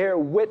that bear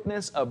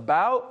witness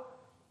about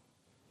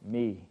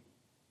me.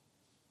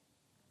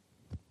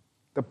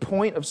 The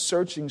point of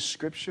searching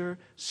Scripture,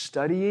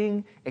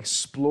 studying,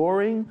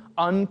 exploring,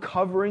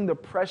 uncovering the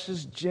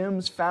precious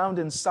gems found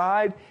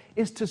inside,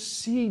 is to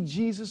see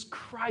Jesus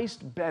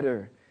Christ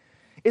better.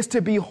 Is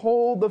to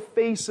behold the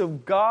face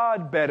of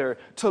God better,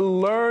 to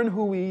learn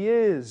who He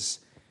is.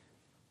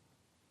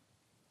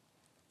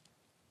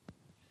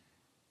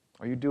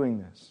 Are you doing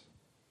this?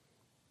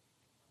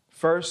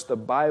 First, the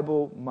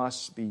Bible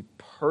must be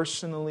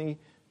personally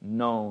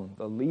known.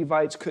 The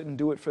Levites couldn't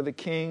do it for the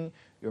king.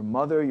 Your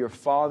mother, your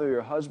father,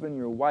 your husband,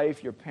 your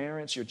wife, your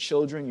parents, your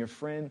children, your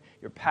friend,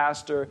 your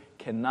pastor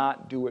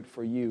cannot do it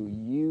for you.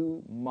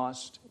 You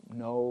must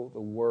know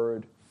the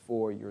Word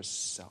for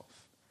yourself.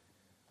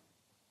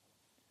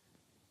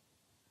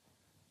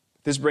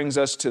 This brings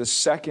us to the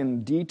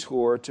second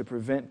detour to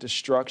prevent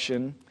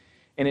destruction.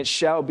 And it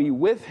shall be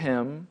with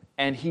him,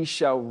 and he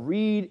shall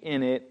read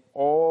in it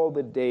all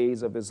the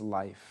days of his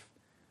life.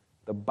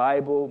 The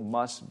Bible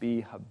must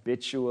be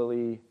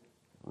habitually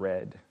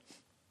read.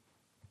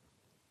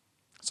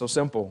 So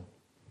simple.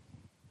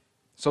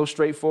 So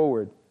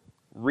straightforward.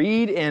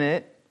 Read in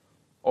it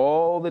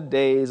all the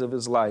days of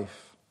his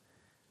life.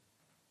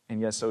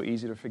 And yet so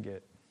easy to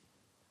forget.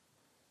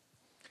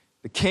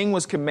 The king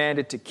was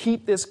commanded to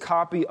keep this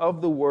copy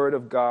of the word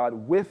of God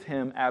with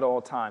him at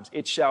all times.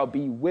 It shall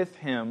be with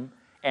him,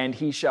 and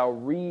he shall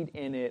read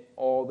in it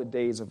all the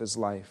days of his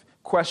life.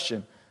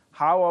 Question: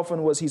 how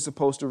often was he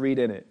supposed to read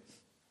in it?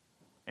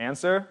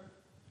 Answer: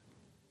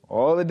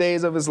 all the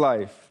days of his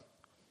life.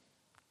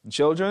 And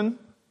children,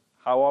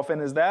 how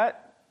often is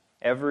that?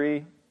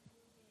 Every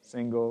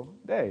single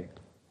day.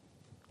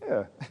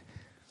 Yeah.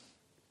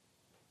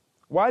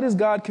 Why does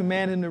God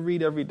command him to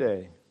read every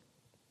day?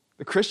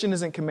 The Christian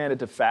isn't commanded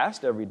to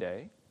fast every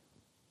day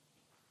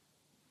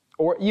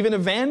or even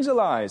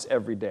evangelize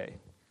every day.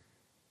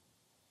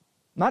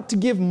 Not to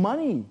give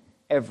money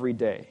every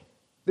day.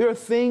 There are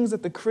things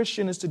that the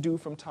Christian is to do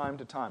from time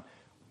to time.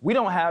 We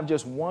don't have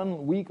just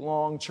 1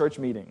 week-long church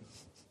meeting,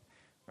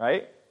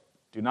 right?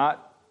 Do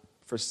not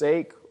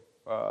forsake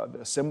the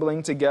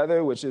assembling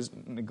together, which is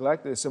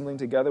neglect the assembling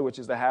together, which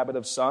is the habit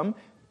of some.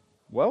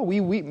 Well, we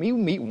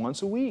meet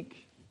once a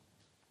week.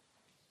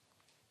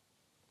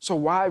 So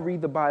why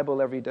read the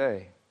Bible every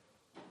day?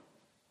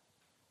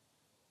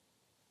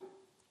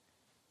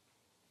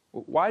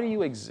 Why do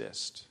you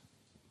exist?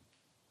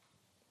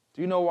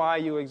 Do you know why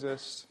you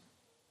exist?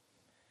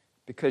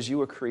 Because you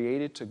were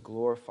created to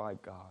glorify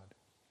God.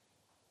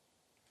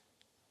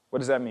 What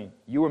does that mean?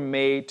 You were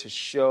made to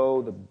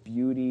show the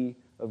beauty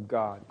of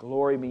God.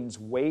 Glory means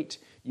weight.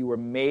 You were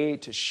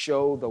made to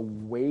show the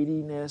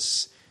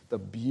weightiness, the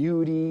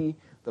beauty,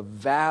 the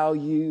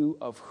value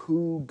of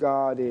who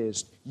God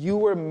is. You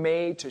were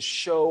made to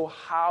show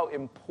how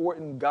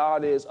important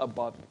God is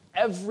above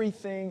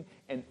everything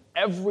and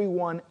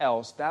everyone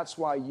else. That's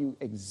why you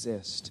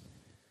exist.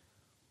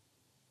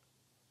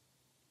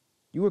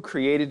 You were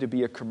created to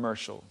be a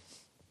commercial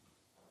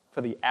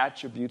for the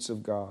attributes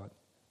of God.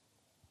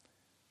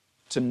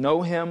 To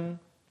know Him,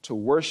 to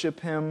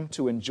worship Him,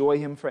 to enjoy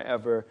Him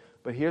forever.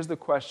 But here's the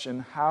question: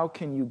 how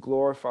can you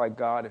glorify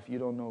God if you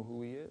don't know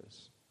who He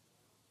is?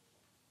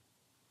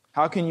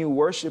 How can you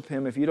worship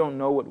Him if you don't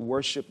know what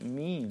worship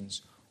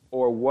means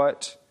or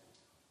what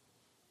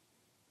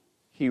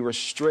He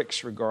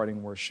restricts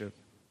regarding worship?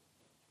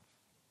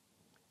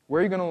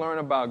 Where are you going to learn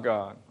about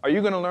God? Are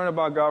you going to learn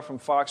about God from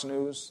Fox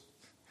News?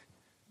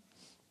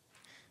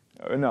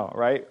 No,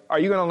 right? Are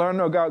you going to learn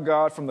about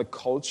God from the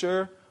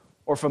culture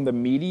or from the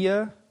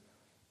media?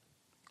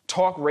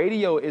 Talk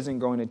radio isn't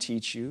going to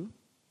teach you.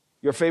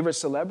 Your favorite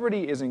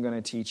celebrity isn't going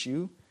to teach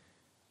you.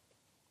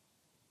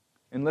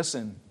 And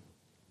listen,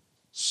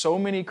 so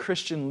many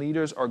Christian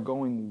leaders are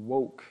going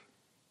woke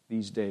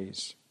these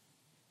days.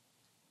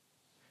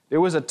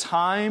 There was a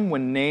time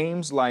when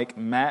names like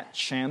Matt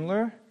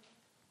Chandler,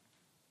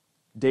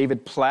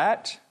 David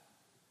Platt,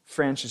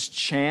 Francis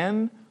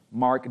Chan,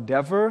 Mark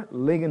Dever,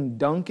 Ligon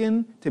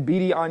Duncan,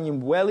 Thabiti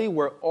Anyabwile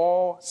were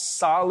all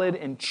solid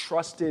and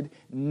trusted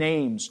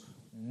names.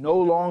 No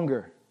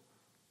longer.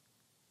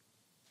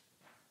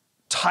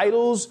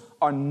 Titles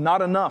are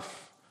not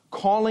enough.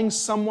 Calling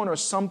someone or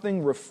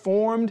something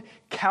Reformed,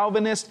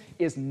 Calvinist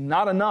is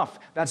not enough.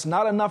 That's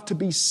not enough to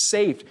be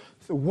saved.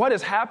 So what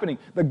is happening?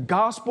 The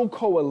Gospel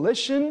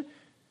Coalition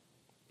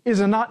is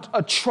not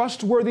a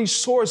trustworthy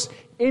source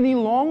any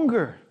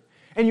longer.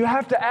 And you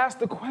have to ask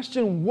the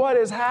question, what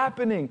is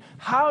happening?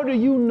 How do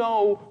you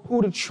know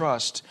who to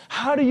trust?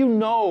 How do you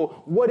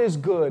know what is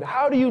good?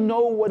 How do you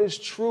know what is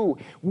true?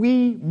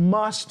 We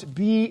must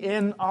be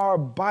in our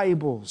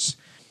Bibles.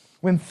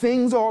 When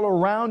things all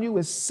around you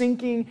is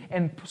sinking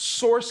and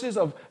sources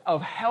of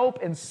help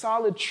and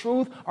solid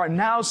truth are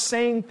now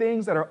saying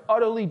things that are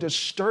utterly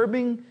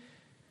disturbing,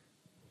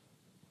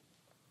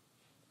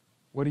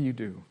 what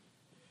do?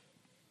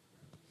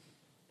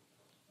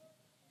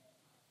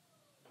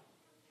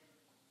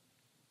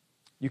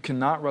 You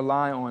cannot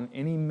rely on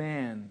any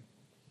man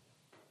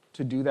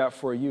to do that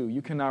for you.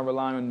 You cannot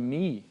rely on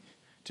me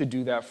to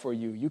do that for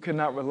you. You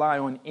cannot rely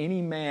on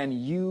any man.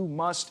 You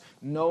must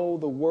know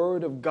the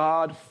Word of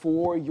God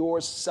for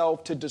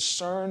yourself to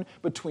discern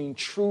between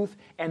truth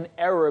and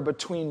error,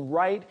 between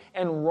right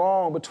and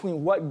wrong,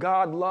 between what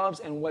God loves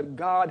and what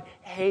God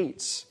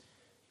hates.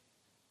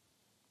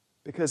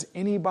 Because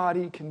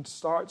anybody can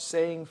start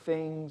saying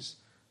things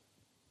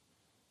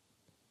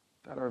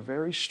that are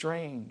very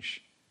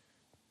strange.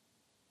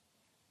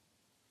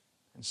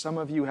 And some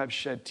of you have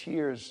shed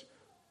tears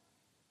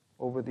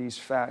over these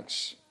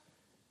facts.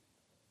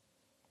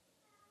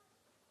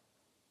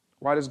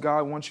 Why does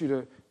God want you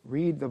to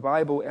read the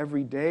Bible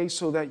every day?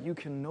 So that you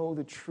can know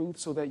the truth,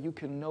 so that you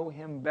can know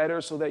Him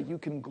better, so that you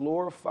can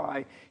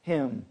glorify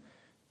Him.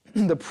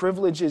 The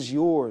privilege is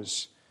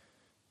yours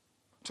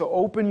to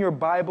open your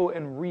Bible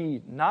and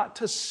read, not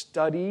to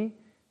study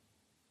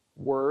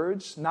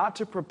words, not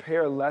to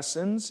prepare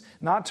lessons,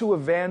 not to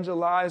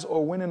evangelize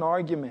or win an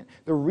argument.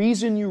 The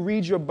reason you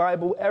read your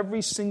Bible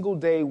every single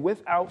day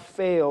without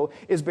fail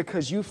is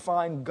because you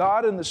find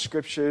God in the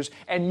Scriptures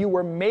and you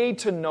were made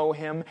to know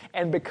Him,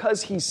 and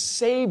because He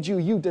saved you,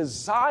 you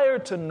desire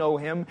to know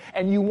Him,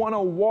 and you want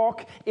to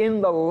walk in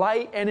the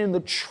light and in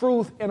the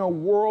truth in a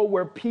world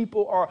where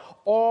people are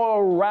all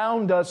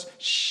around us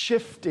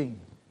shifting.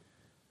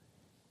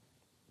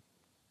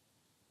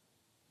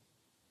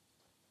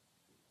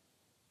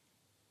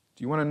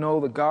 Do you want to know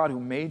the God who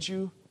made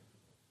you?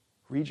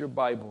 Read your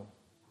Bible.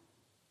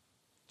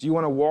 Do you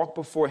want to walk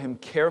before Him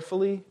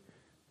carefully?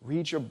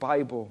 Read your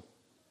Bible.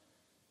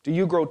 Do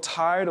you grow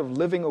tired of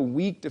living a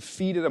weak,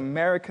 defeated,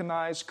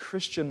 Americanized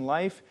Christian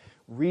life?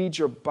 Read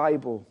your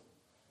Bible.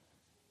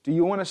 Do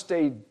you want to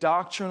stay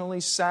doctrinally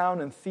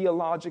sound and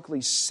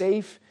theologically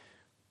safe?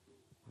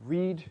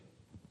 Read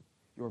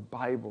your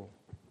Bible.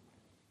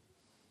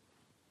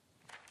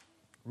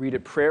 Read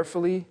it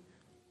prayerfully,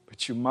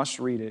 but you must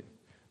read it.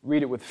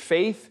 Read it with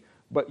faith,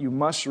 but you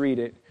must read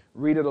it.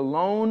 Read it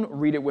alone,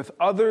 read it with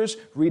others,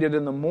 read it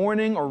in the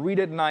morning or read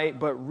at night,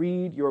 but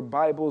read your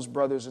Bibles,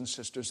 brothers and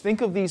sisters.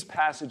 Think of these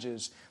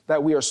passages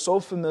that we are so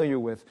familiar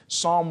with.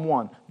 Psalm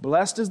 1,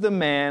 blessed is the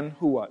man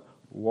who what?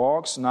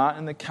 Walks not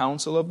in the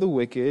counsel of the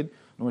wicked,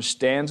 nor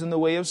stands in the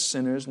way of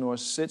sinners, nor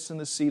sits in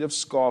the seat of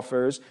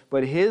scoffers,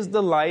 but his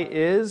delight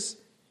is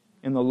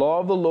in the law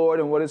of the Lord,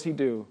 and what does he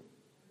do?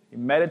 He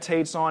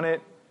meditates on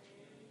it.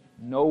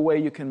 No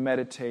way you can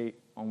meditate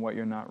on what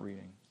you're not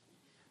reading.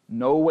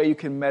 No way you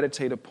can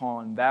meditate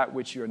upon that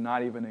which you're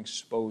not even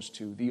exposed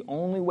to. The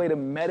only way to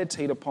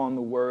meditate upon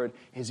the Word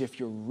is if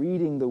you're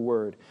reading the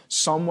Word.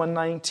 Psalm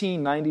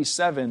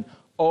 119:97,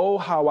 oh,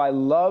 how I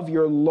love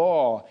your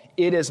law.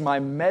 It is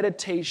my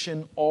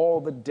meditation all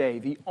the day.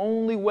 The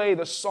only way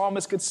the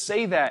psalmist could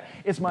say that,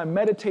 it's my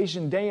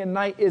meditation day and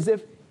night, is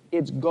if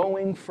it's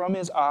going from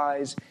his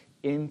eyes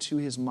into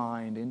his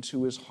mind,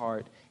 into his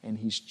heart, and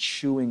he's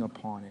chewing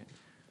upon it.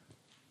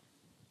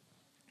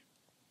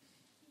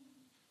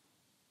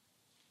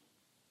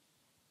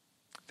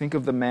 Think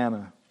of the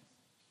manna.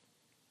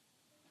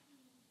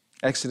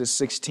 Exodus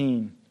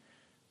 16.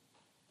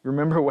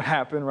 Remember what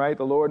happened, right?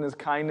 The Lord in his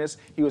kindness,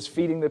 he was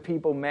feeding the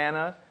people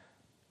manna,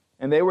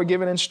 and they were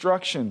given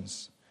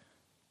instructions.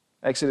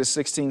 Exodus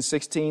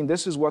 16:16,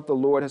 this is what the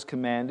Lord has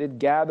commanded.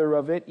 Gather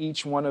of it,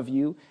 each one of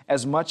you,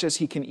 as much as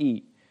he can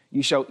eat.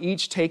 You shall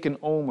each take an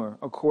omer,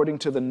 according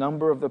to the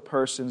number of the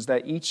persons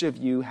that each of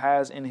you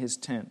has in his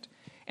tent.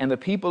 And the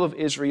people of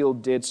Israel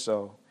did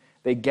so.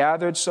 They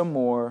gathered some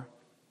more,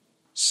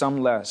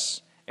 some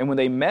less. And when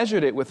they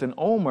measured it with an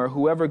omer,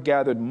 whoever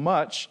gathered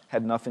much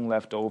had nothing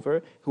left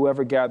over.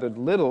 Whoever gathered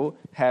little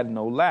had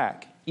no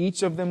lack.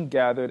 Each of them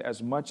gathered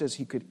as much as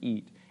he could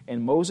eat.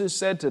 And Moses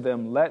said to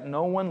them, let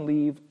no one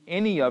leave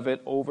any of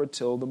it over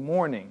till the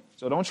morning.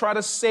 So don't try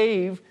to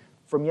save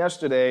from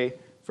yesterday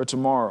for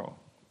tomorrow.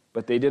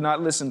 But they did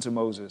not listen to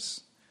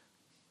Moses.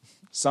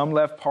 Some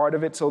left part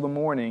of it till the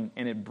morning,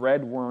 and it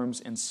bred worms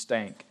and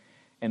stank.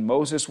 And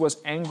Moses was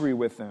angry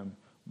with them.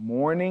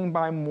 Morning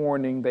by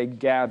morning they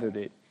gathered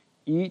it,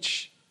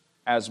 each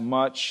as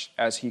much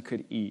as he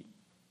could eat.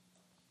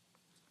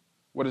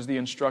 What is the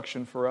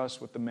instruction for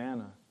us with the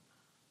manna?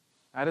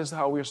 That is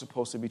how we are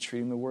supposed to be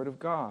treating the Word of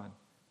God.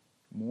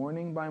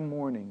 Morning by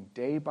morning,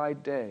 day by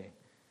day.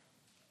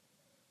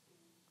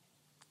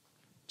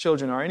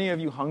 Children, are any of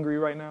you hungry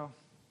right now?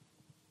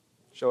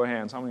 Show of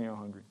hands, how many are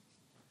hungry?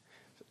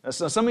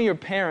 So some of your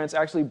parents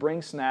actually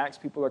bring snacks.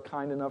 People are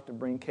kind enough to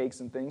bring cakes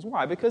and things.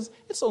 Why? Because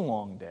it's a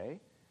long day.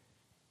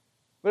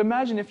 But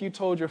imagine if you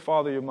told your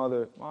father, your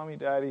mother, Mommy,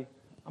 Daddy,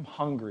 I'm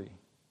hungry.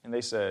 And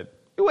they said,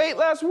 you ate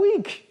last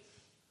week.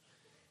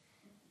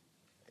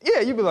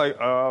 Yeah, you'd be like,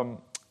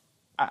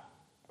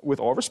 with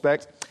all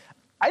respect,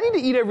 I need to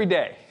eat every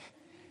day.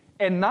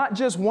 And not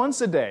just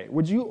once a day.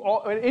 Would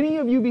any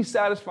of you be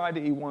satisfied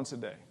to eat once a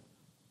day?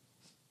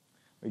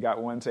 We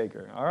got one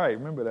taker. All right,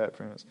 remember that,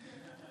 parents.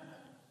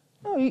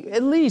 No,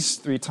 at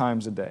least 3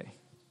 times a day.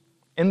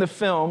 In the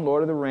film,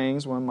 Lord of the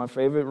Rings, one of my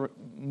favorite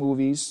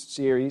movies,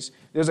 series,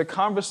 there's a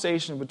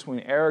conversation between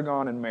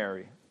Aragorn and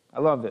Merry. I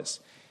love this.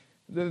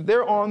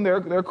 They're on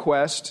their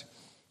quest,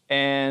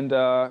 and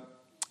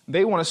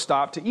they want to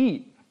stop to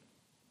eat.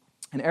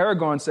 And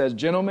Aragorn says,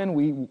 gentlemen,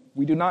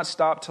 we do not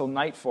stop till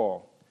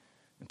nightfall.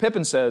 And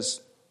Pippin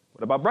says,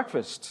 what about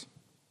breakfast?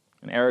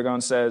 And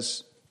Aragorn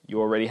says,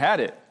 you already had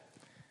it.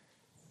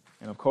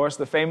 And of course,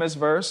 the famous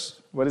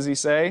verse, what does he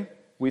say?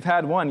 We've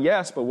had one,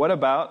 yes, but what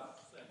about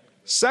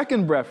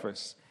second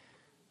breakfast?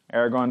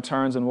 Aragorn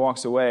turns and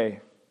walks away.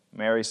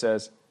 Merry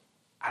says,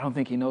 I don't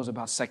think he knows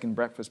about second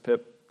breakfast,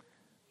 Pip.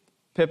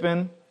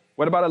 Pippin,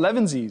 what about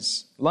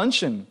elevensies?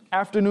 Luncheon,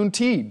 afternoon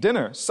tea,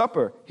 dinner,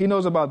 supper. He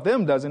knows about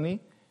them, doesn't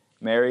he?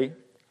 Merry,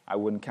 I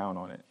wouldn't count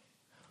on it.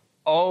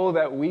 Oh,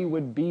 that we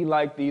would be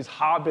like these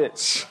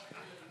hobbits.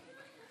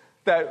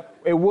 That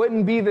it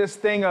wouldn't be this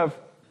thing of,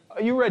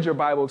 you read your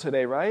Bible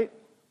today, right?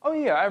 Oh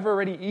yeah, I've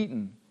already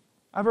eaten.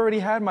 I've already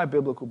had my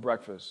biblical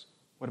breakfast.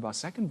 What about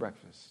second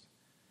breakfast?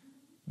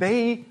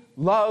 They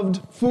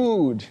loved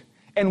food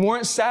and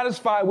weren't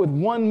satisfied with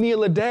one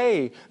meal a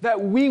day, that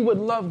we would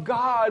love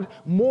God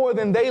more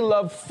than they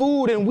love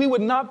food, and we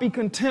would not be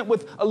content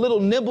with a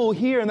little nibble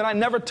here and then I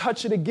never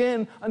touch it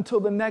again until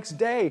the next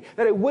day,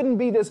 that it wouldn't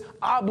be this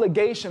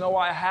obligation, oh,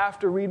 I have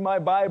to read my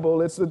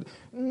Bible.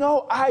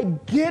 No, I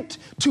get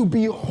to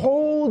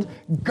behold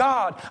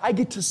God. I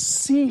get to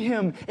see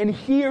Him and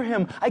hear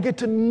Him. I get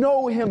to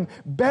know Him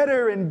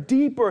better and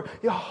deeper.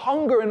 A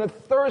hunger and a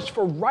thirst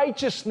for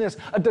righteousness,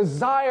 a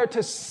desire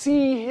to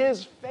see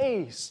His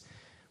face,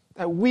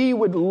 that we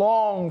would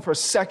long for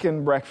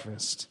second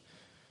breakfast.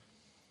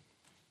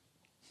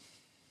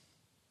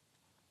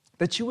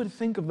 That you would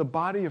think of the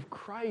body of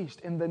Christ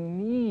and the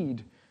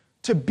need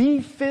to be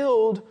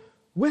filled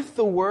with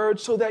the Word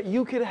so that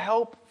you could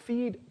help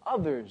feed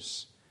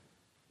others.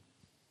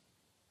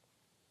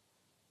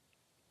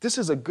 This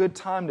is a good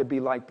time to be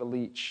like the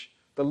leech.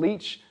 The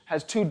leech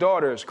has 2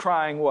 daughters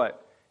crying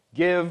what?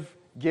 Give,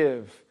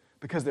 give,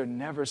 because they're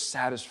never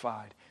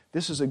satisfied.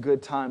 This is a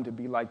good time to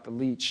be like the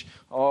leech.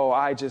 Oh,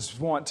 I just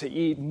want to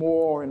eat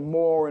more and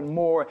more and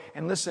more.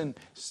 And listen,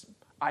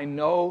 I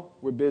know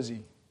we're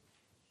busy.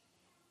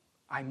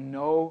 I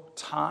know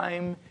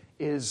time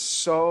is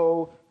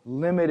so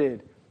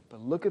limited.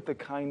 But look at the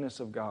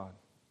kindness of God.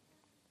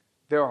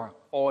 There are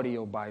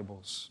audio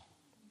Bibles.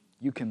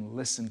 You can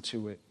listen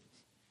to it.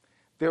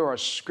 There are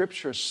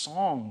scripture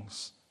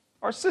songs.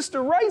 Our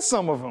sister writes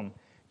some of them.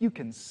 You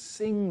can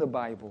sing the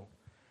Bible.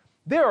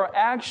 There are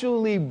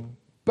actually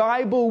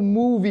Bible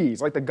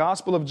movies, like the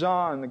Gospel of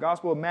John, the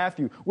Gospel of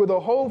Matthew, where the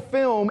whole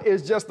film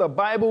is just the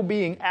Bible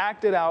being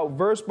acted out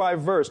verse by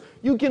verse.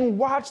 You can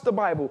watch the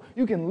Bible.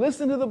 You can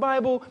listen to the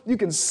Bible. You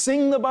can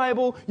sing the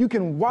Bible. You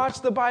can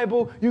watch the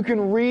Bible. You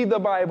can read the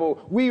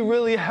Bible. We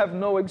really have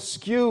no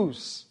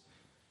excuse.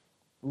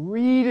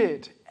 Read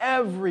it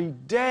every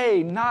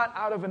day, not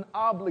out of an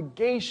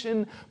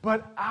obligation,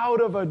 but out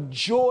of a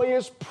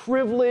joyous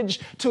privilege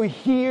to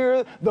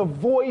hear the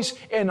voice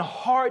and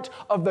heart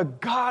of the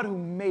God who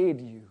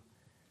made you.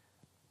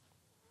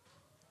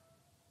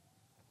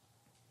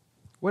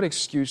 What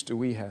excuse do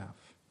we have?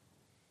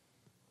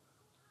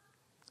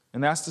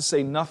 And that's to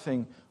say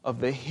nothing of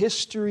the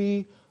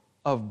history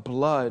of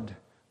blood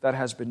that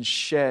has been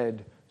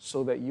shed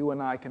so that you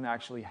and I can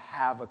actually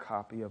have a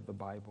copy of the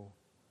Bible.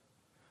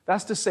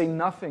 That's to say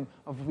nothing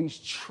of these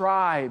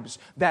tribes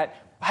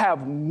that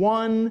have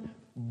one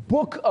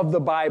book of the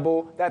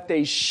Bible that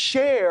they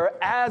share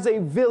as a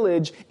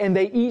village, and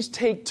they each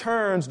take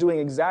turns doing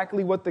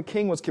exactly what the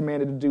king was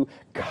commanded to do,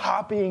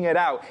 copying it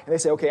out. And they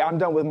say, okay, I'm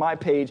done with my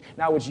page.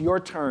 Now it's your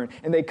turn.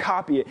 And they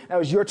copy it. Now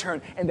it's your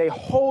turn. And they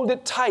hold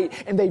it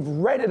tight, and they've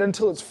read it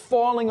until it's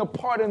falling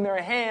apart in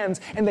their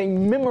hands, and they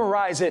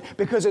memorize it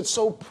because it's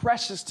so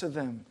precious to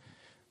them.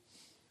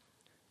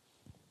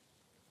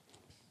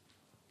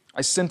 I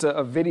sent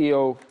a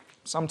video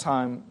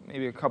sometime,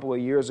 maybe a couple of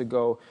years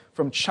ago,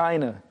 from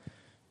China.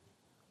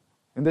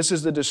 And this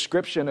is the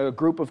description. A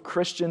group of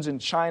Christians in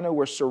China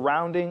were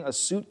surrounding a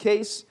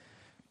suitcase.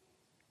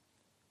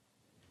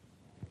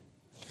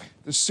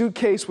 The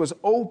suitcase was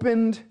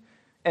opened,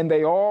 and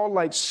they all,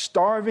 like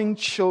starving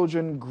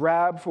children,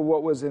 grabbed for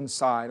what was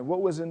inside.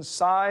 What was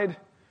inside?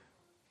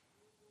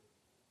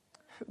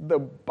 The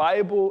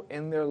Bible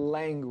in their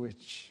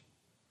language.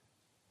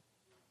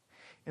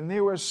 And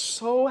they were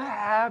so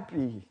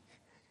happy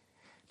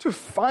to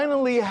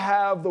finally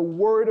have the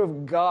Word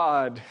of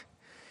God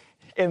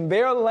in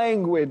their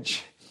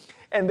language.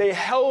 And they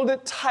held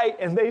it tight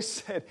and they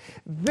said,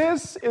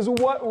 this is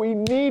what we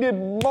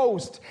needed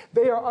most.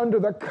 They are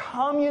under the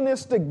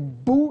communistic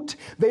boot.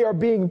 They are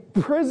being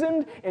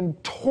imprisoned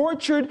and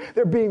tortured.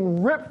 They're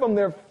being ripped from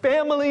their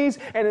families.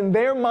 And in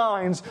their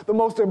minds, the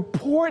most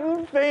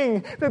important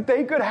thing that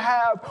they could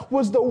have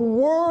was the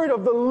word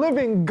of the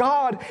living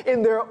God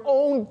in their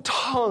own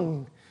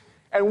tongue.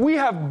 And we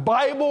have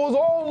Bibles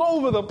all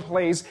over the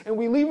place, and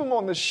we leave them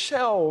on the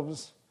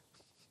shelves.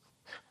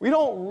 We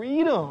don't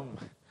read them.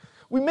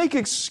 We make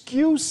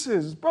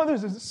excuses.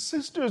 Brothers and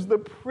sisters, the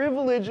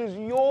privilege is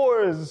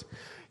yours.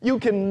 You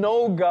can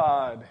know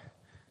God.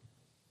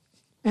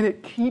 And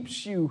it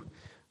keeps you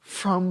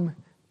from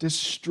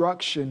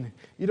destruction.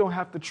 You don't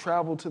have to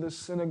travel to the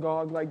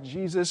synagogue like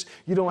Jesus.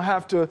 You don't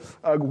have to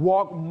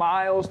walk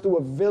miles through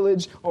a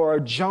village or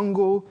a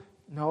jungle.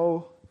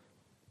 No,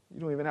 you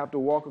don't even have to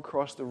walk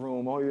across the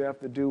room. All you have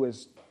to do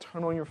is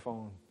turn on your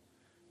phone.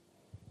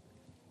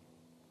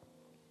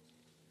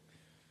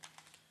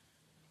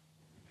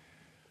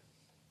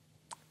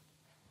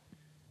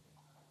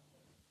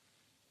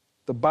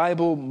 The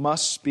Bible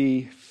must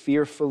be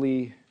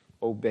fearfully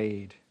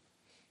obeyed.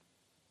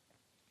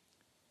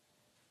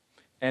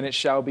 And it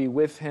shall be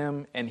with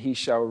him, and he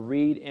shall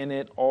read in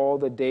it all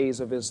the days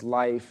of his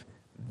life,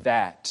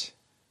 that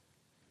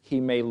he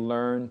may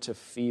learn to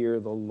fear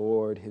the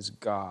Lord his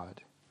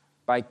God,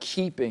 by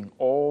keeping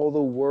all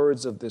the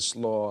words of this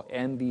law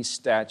and these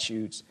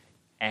statutes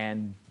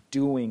and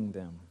doing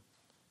them.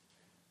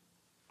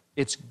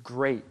 It's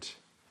great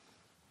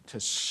to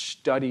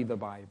study the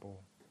Bible.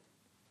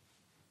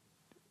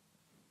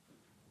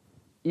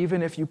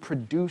 Even if you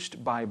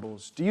produced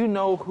Bibles, do you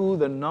know who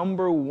the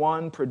number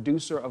one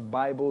producer of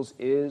Bibles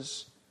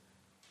is?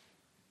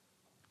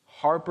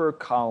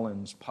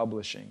 HarperCollins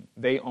Publishing.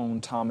 They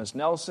own Thomas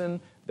Nelson.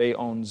 They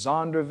own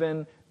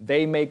Zondervan.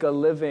 They make a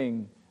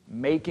living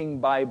making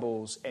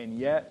Bibles, and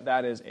yet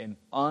that is an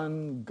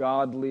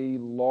ungodly,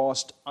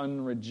 lost,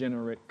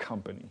 unregenerate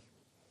company.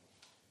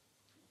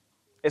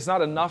 It's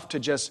not enough to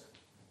just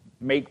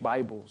make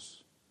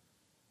Bibles.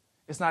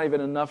 It's not even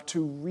enough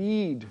to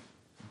read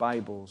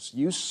Bibles.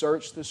 You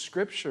search the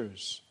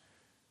scriptures.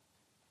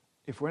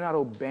 If we're not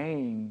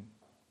obeying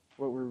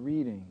what we're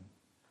reading,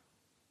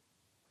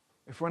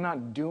 if we're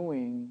not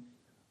doing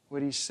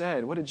what he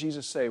said, what did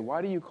Jesus say?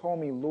 Why do you call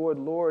me Lord,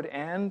 Lord,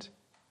 and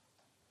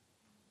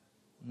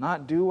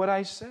not do what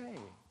I say?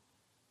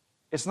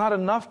 It's not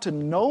enough to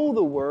know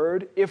the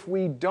word if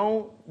we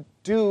don't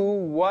do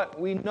what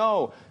we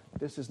know.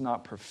 This is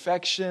not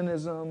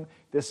perfectionism.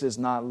 This is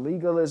not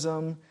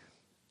legalism.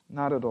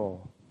 Not at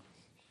all.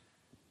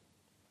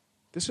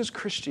 This is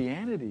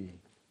Christianity.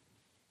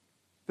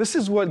 This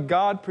is what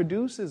God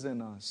produces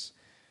in us.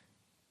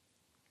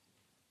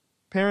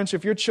 Parents,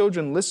 if your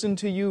children listened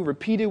to you,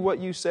 repeated what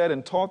you said,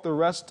 and taught the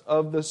rest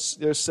of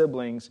their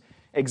siblings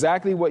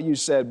exactly what you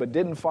said, but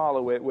didn't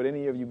follow it, would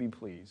any of you be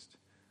pleased?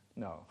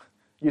 No.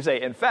 You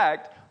say, in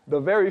fact, the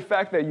very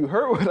fact that you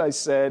heard what I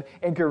said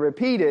and can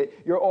repeat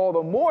it, you're all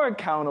the more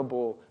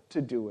accountable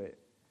to do it.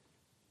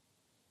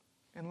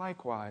 And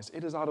likewise,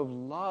 it is out of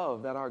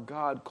love that our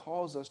God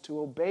calls us to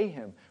obey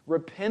him.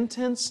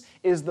 Repentance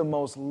is the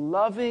most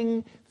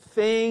loving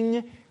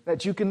thing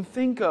that you can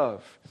think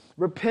of.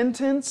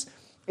 Repentance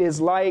is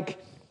like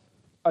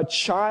a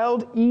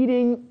child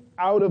eating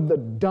out of the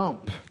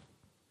dump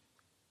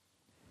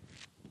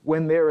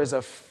when there is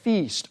a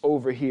feast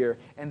over here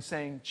and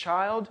saying,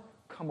 child,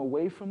 come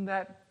away from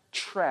that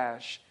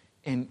trash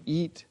and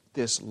eat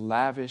this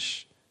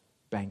lavish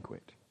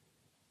banquet.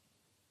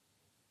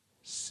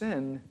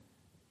 Sin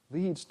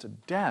leads to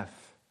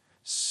death.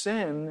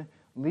 Sin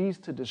leads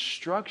to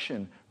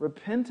destruction.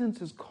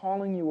 Repentance is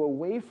calling you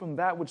away from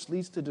that which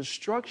leads to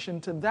destruction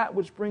to that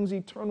which brings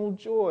eternal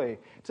joy,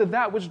 to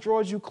that which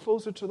draws you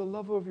closer to the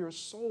lover of your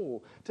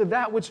soul, to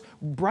that which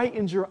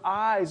brightens your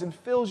eyes and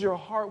fills your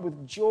heart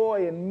with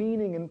joy and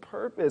meaning and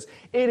purpose.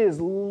 It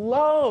is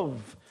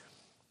love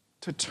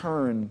to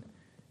turn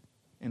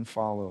and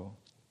follow.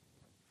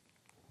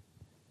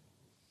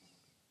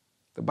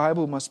 The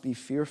Bible must be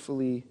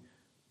fearfully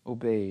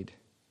obeyed.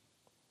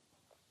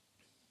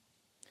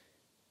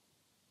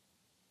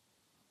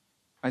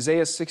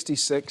 Isaiah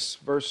 66,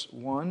 verse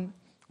 1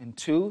 and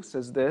 2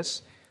 says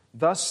this,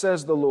 "Thus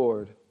says the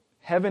Lord,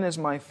 heaven is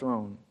my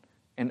throne,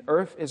 and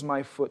earth is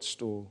my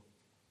footstool.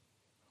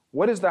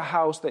 What is the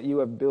house that you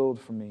would build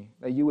for me?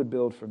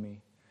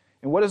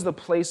 And what is the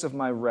place of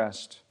my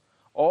rest?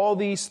 All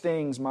these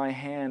things my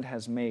hand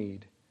has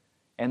made,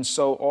 and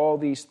so all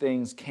these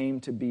things came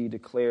to be,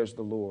 declares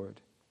the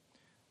Lord.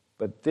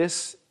 But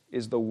this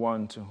is the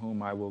one to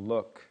whom I will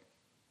look,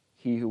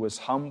 he who is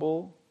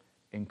humble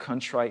and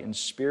contrite in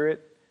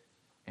spirit,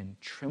 and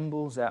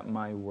trembles at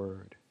my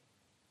word."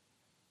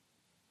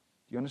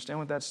 Do you understand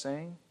what that's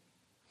saying?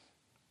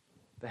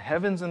 The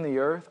heavens and the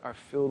earth are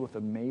filled with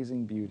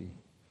amazing beauty.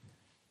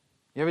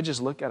 You ever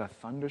just look at a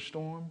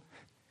thunderstorm?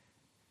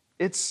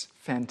 It's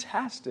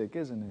fantastic,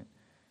 isn't it?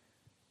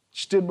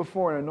 Stood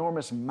before an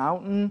enormous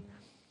mountain.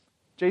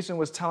 Jason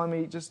was telling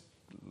me just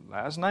the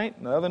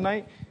other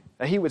night,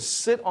 that he would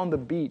sit on the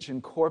beach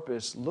in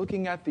Corpus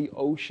looking at the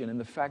ocean and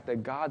the fact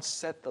that God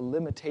set the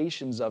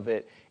limitations of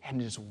it and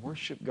just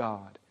worship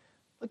God.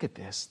 Look at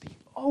this, the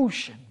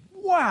ocean.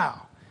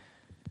 Wow.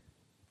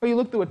 Or you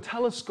look through a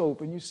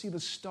telescope and you see the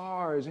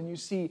stars and you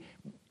see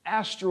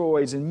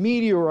asteroids and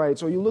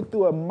meteorites, or you look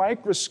through a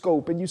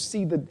microscope and you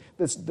see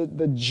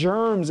the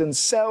germs and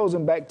cells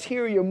and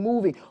bacteria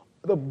moving.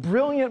 The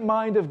brilliant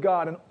mind of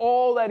God and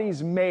all that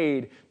he's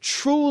made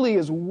truly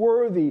is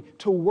worthy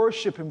to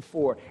worship him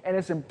for. And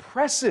it's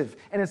impressive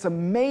and it's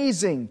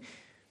amazing.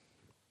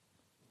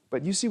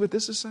 But you see what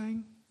this is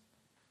saying?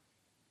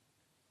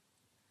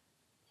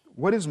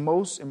 What is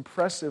most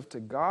impressive to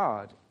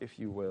God, if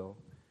you will,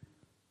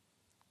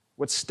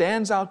 what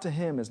stands out to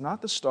him is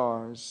not the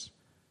stars,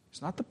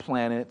 it's not the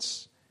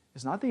planets,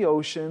 it's not the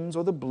oceans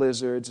or the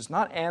blizzards, it's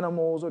not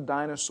animals or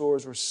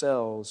dinosaurs or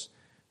cells.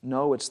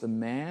 No, it's the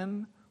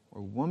man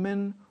or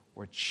woman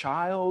or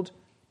child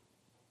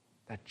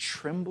that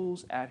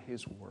trembles at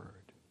his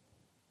word.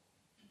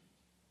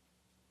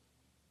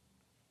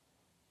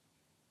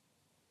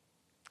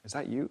 Is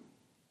that you?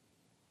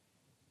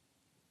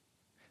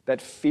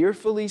 That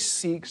fearfully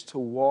seeks to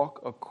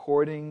walk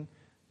according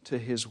to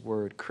his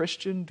word.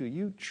 Christian, do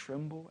you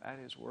tremble at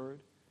his word?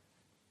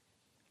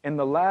 In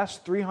the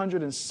last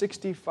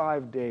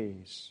 365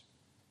 days,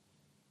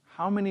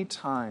 how many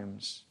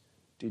times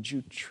did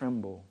you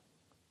tremble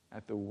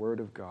at the word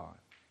of God?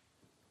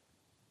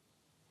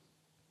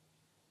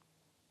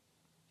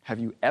 Have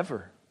you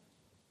ever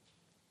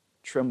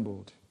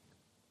trembled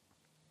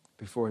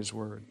before his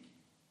word?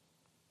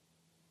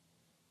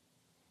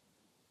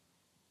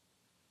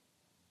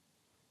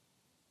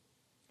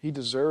 He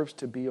deserves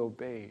to be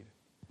obeyed.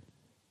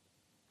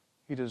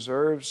 He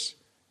deserves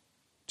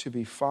to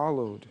be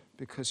followed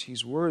because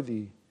he's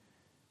worthy.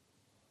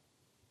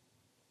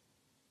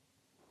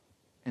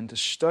 And to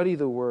study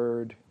the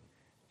word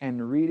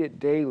and read it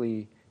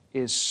daily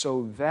is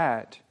so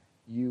that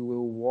you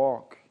will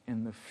walk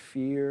in the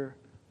fear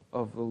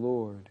of the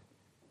Lord.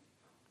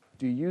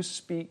 Do you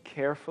speak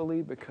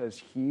carefully because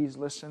he's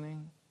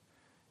listening?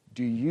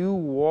 Do you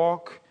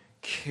walk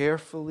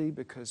carefully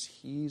because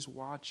he's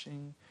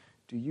watching?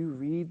 Do you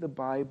read the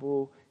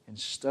Bible and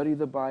study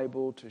the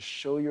Bible to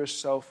show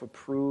yourself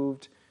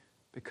approved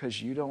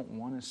because you don't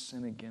want to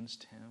sin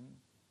against him?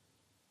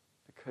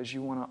 Because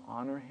you want to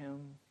honor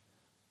him?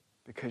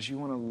 Because you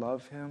want to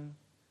love him?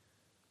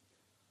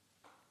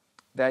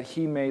 That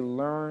he may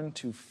learn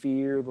to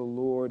fear the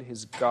Lord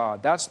his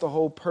God. That's the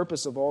whole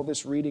purpose of all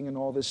this reading and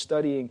all this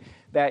studying,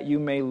 that you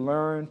may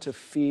learn to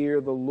fear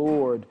the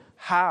Lord.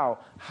 How?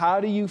 How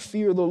do you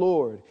fear the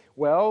Lord?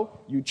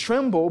 Well, you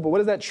tremble, but what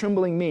does that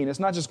trembling mean? It's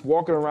not just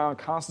walking around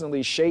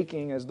constantly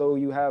shaking as though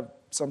you have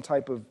some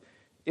type of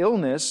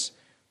illness.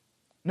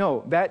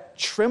 No, that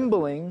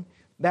trembling,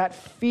 that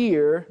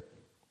fear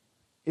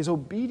is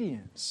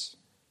obedience.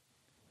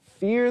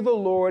 Fear the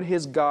Lord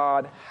his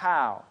God.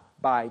 How?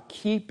 By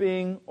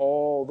keeping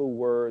all the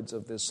words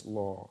of this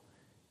law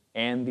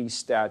and these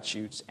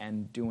statutes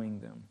and doing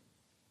them.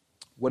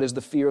 What does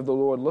the fear of the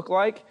Lord look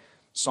like?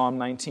 Psalm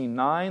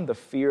 19:9, the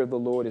fear of the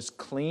Lord is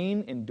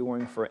clean,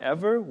 enduring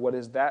forever. What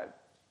is that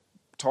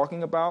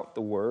talking about?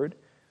 The word.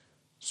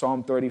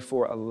 Psalm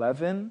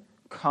 34:11,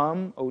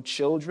 come, O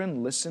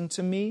children, listen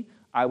to me.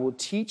 I will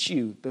teach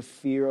you the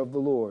fear of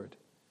the Lord.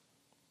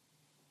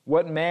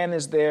 What man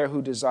is there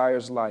who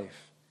desires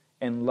life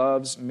and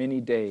loves many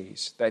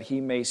days, that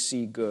he may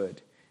see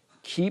good?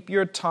 Keep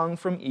your tongue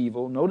from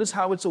evil. Notice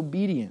how it's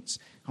obedience.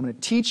 I'm going to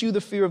teach you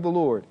the fear of the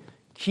Lord.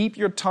 Keep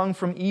your tongue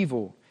from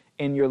evil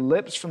and your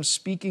lips from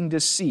speaking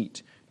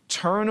deceit.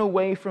 Turn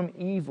away from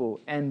evil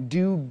and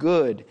do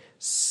good.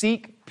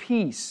 Seek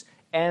peace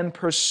and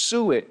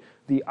pursue it.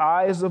 The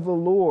eyes of the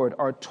Lord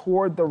are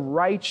toward the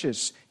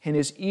righteous, and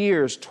his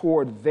ears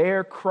toward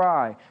their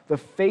cry. The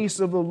face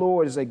of the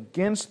Lord is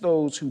against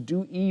those who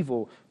do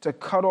evil, to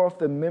cut off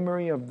the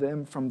memory of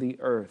them from the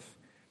earth.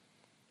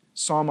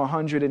 Psalm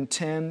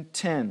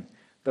 110:10.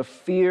 The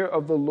fear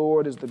of the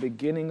Lord is the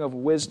beginning of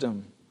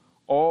wisdom.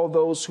 All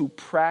those who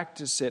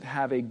practice it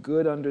have a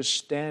good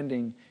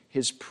understanding.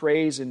 His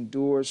praise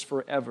endures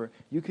forever.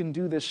 You can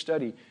do this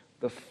study.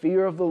 The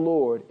fear of the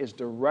Lord is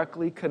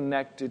directly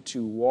connected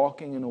to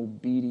walking in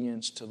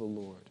obedience to the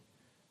Lord.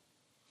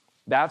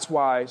 That's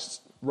why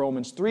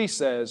Romans 3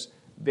 says,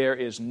 there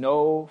is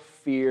no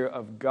fear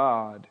of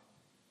God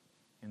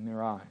in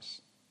their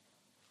eyes.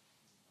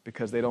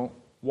 Because they don't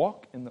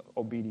walk in the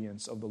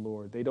obedience of the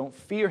Lord. They don't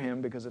fear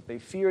him, because if they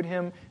feared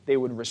him, they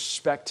would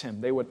respect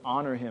him. They would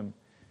honor him,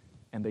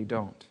 and they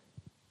don't.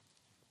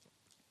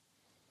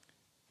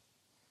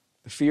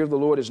 The fear of the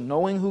Lord is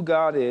knowing who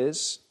God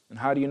is. And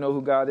how do you know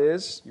who God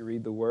is? You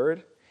read the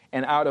word.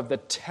 And out of the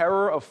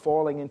terror of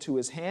falling into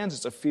his hands,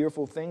 it's a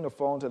fearful thing to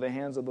fall into the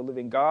hands of the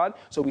living God.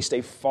 So we stay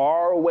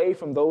far away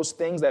from those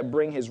things that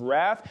bring his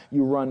wrath.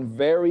 You run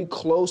very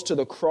close to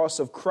the cross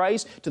of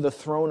Christ, to the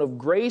throne of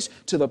grace,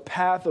 to the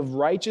path of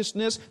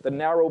righteousness, the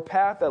narrow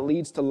path that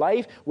leads to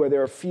life, where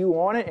there are few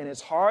on it and it's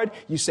hard.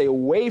 You stay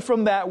away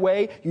from that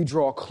way. You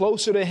draw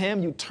closer to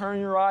him. You turn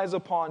your eyes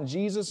upon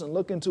Jesus and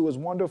look into his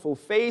wonderful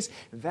face.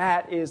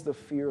 That is the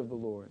fear of the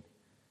Lord.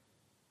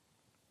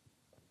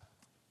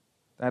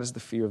 That is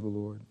the fear of the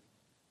Lord.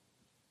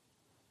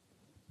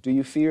 Do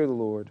you fear the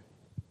Lord?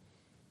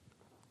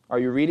 Are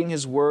you reading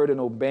his word and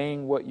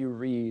obeying what you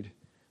read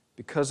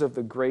because of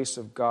the grace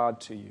of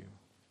God to you?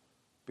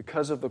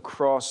 Because of the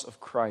cross of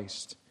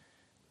Christ?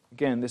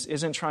 Again, this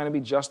isn't trying to be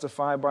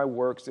justified by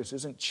works. This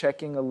isn't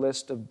checking a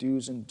list of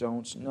do's and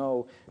don'ts.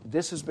 No,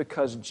 this is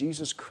because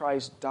Jesus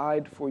Christ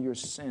died for your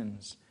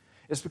sins.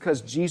 It's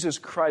because Jesus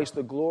Christ,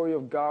 the glory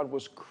of God,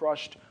 was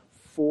crushed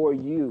for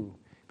you.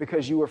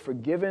 Because you were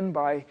forgiven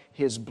by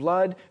his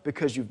blood,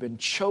 because you've been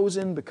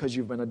chosen, because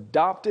you've been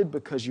adopted,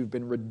 because you've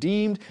been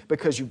redeemed,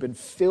 because you've been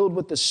filled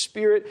with the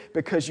Spirit,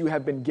 because you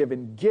have been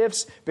given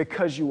gifts,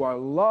 because you are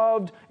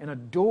loved and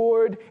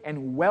adored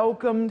and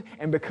welcomed,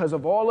 and because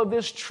of all of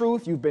this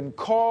truth, you've been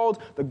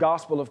called the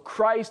gospel of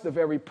Christ, the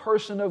very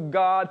person of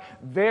God.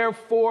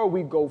 Therefore,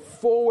 we go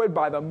forward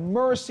by the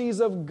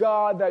mercies of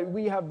God that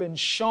we have been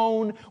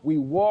shown. We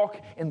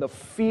walk in the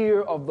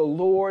fear of the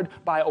Lord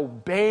by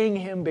obeying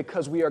him,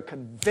 because we are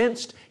convinced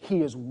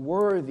he is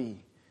worthy.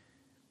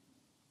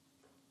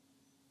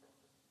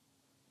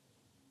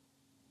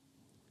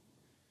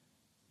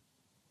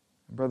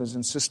 Brothers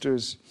and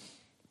sisters,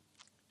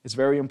 it's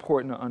very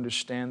important to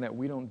understand that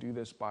we don't do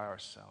this by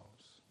ourselves.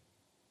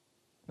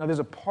 Now, there's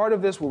a part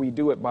of this where we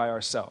do it by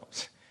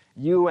ourselves.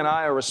 You and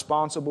I are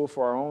responsible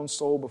for our own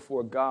soul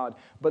before God.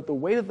 But the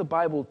way that the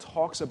Bible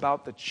talks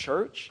about the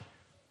church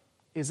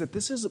is that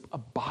this is a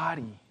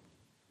body.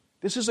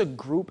 This is a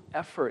group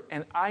effort,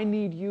 and I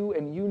need you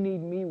and you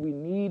need me. We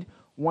need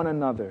one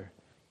another.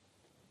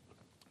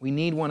 We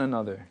need one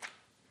another.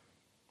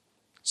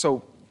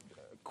 So,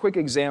 quick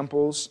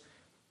examples.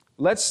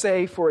 Let's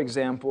say, for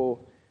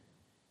example,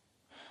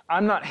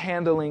 I'm not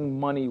handling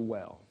money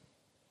well.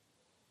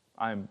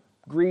 I'm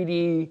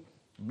greedy,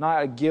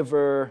 not a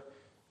giver,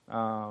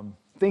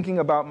 thinking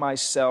about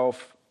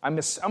myself. I'm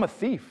a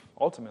thief,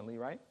 ultimately,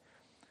 right?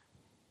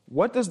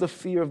 What does the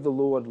fear of the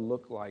Lord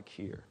look like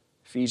here?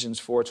 Ephesians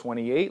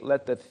 4:28,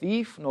 let the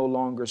thief no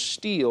longer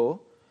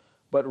steal,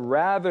 but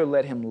rather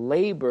let him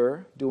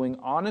labor, doing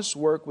honest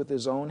work with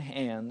his own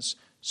hands,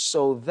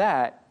 so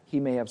that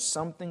he may have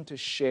something to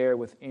share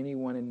with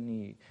anyone in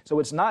need. So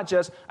it's not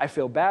just, I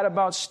feel bad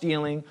about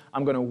stealing,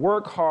 I'm going to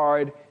work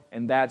hard,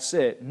 and that's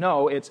it.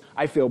 No, it's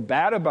I feel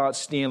bad about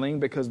stealing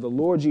because the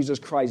Lord Jesus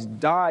Christ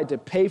died to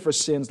pay for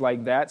sins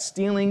like that.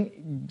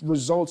 Stealing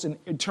results in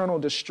eternal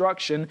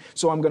destruction,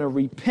 so I'm going to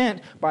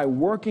repent by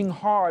working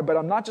hard, but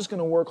I'm not just going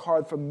to work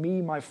hard for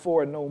me, my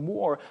four, and no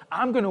more.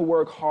 I'm going to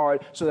work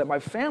hard so that my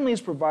family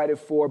is provided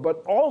for,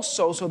 but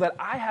also so that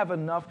I have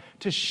enough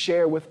to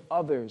share with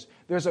others.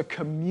 There's a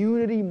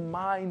community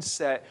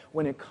mindset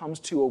when it comes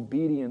to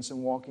obedience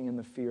and walking in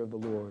the fear of the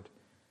Lord.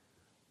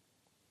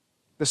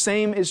 The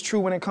same is true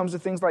when it comes to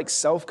things like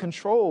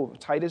self-control.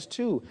 Titus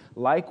 2,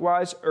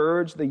 likewise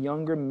urge the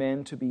younger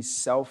men to be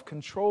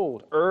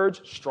self-controlled.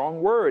 Urge,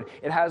 strong word.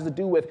 It has to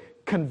do with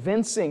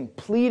convincing,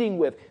 pleading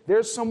with.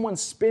 There's someone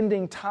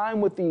spending time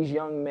with these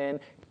young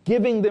men,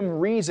 giving them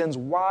reasons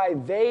why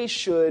they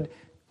should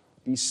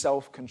be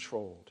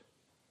self-controlled.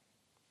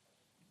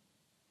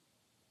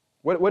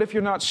 What if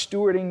you're not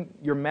stewarding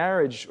your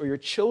marriage or your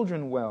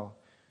children well?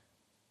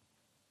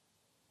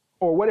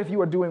 Or what if you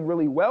are doing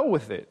really well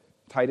with it?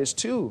 Titus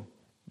 2,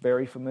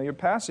 very familiar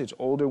passage.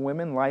 Older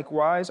women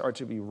likewise are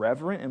to be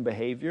reverent in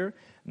behavior,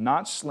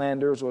 not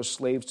slanderers or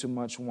slaves to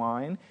much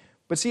wine.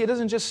 But see, it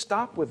doesn't just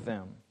stop with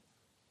them.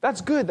 That's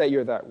good that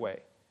you're that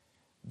way.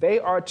 They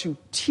are to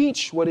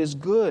teach what is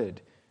good,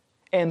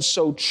 and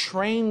so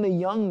train the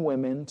young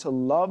women to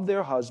love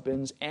their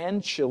husbands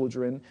and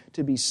children,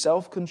 to be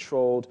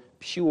self-controlled,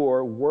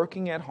 pure,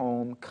 working at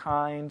home,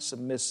 kind,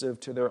 submissive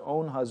to their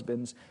own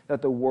husbands,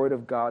 that the word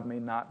of God may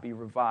not be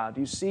reviled.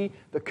 You see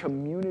the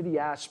community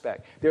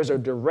aspect. There's a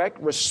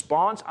direct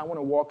response. I want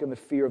to walk in the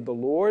fear of the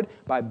Lord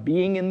by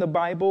being in the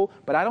Bible,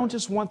 but I don't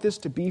just want this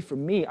to be for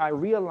me. I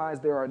realize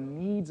there are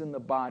needs in the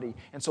body.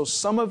 And so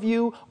some of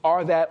you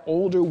are that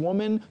older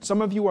woman.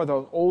 Some of you are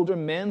the older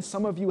men.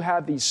 Some of you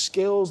have these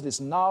skills,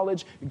 this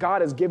knowledge.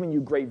 God has given you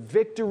great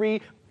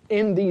victory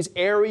in these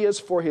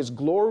areas for his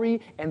glory,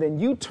 and then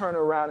you turn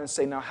around and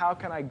say, now how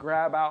can I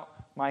grab out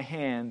my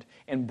hand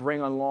and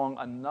bring along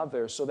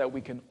another so that we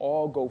can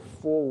all go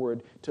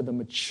forward to the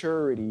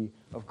maturity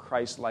of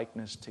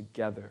Christ-likeness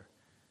together?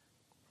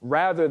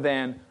 Rather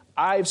than,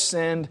 I've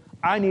sinned,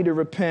 I need to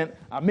repent,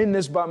 I'm in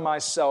this by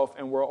myself,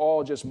 and we're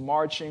all just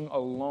marching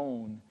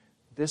alone.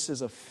 This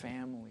is a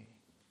family.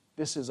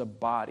 This is a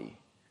body,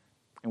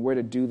 and we're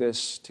to do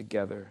this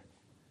together.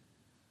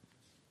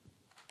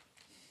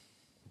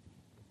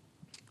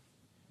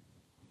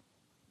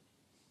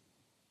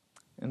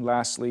 And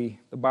lastly,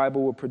 the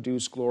Bible will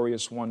produce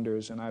glorious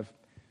wonders, and I've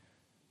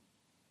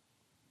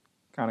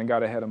kind of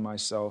got ahead of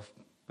myself,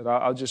 but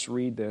I'll just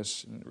read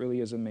this, and it really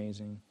is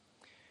amazing.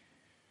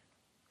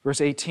 Verse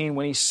 18,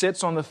 when he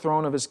sits on the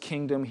throne of his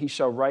kingdom, he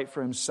shall write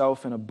for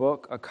himself in a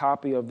book a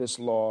copy of this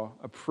law,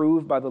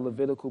 approved by the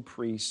Levitical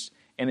priests,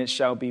 and it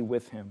shall be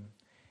with him.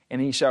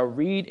 And he shall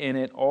read in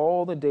it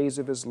all the days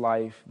of his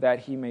life,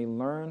 that he may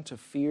learn to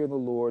fear the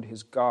Lord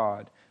his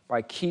God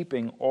by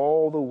keeping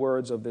all the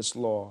words of this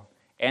law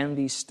and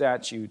these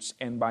statutes,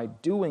 and by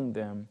doing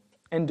them,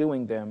 and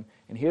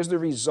here's the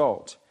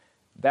result,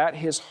 that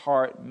his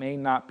heart may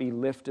not be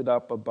lifted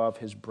up above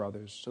his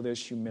brothers. So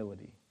there's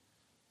humility.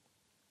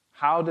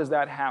 How does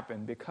that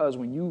happen? Because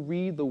when you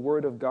read the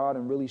Word of God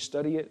and really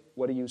study it,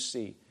 what do you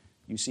see?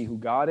 You see who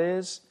God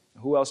is.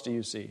 Who else do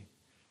you see?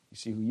 You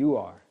see who you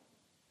are.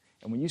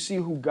 And when you see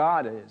who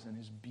God is and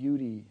his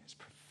beauty, his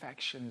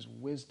perfection, his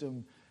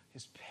wisdom,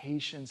 his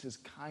patience, his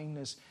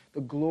kindness, the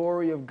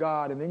glory of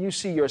God. And then you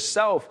see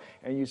yourself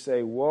and you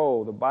say,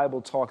 whoa, the Bible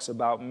talks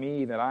about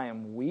me, that I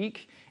am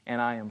weak and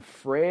I am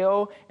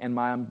frail and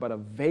I am but a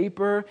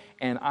vapor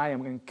and I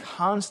am in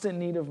constant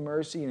need of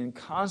mercy and in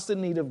constant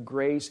need of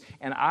grace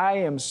and I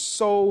am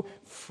so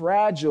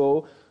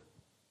fragile.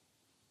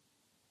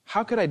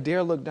 How could I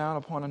dare look down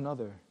upon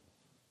another?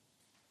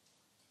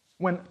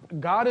 When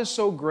God is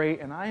so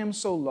great and I am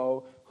so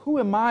low, who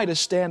am I to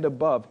stand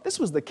above? This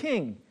was the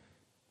king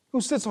who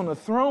sits on the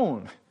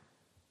throne.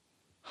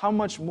 How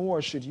much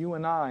more should you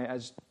and I,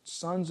 as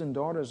sons and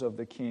daughters of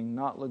the King,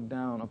 not look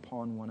down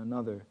upon one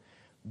another?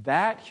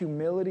 That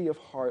humility of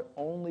heart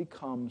only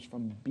comes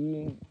from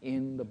being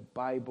in the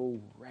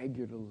Bible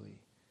regularly.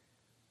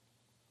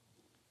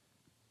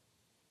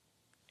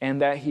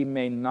 And that he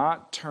may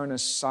not turn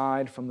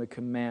aside from the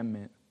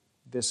commandment.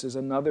 This is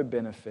another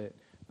benefit.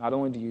 Not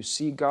only do you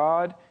see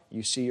God,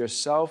 you see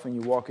yourself and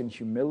you walk in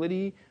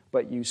humility,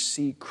 but you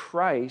see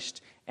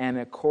Christ. And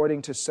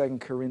according to 2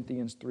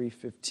 Corinthians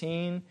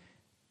 3:15,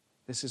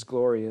 this is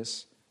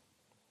glorious.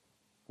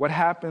 What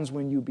happens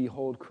when you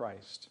behold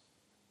Christ?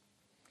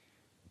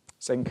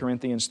 2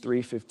 Corinthians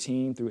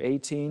 3:15 through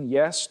 18,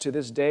 yes, to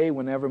this day,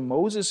 whenever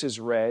Moses is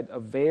read, a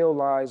veil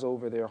lies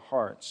over their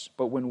hearts.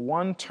 But when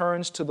one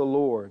turns to the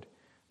Lord,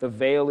 the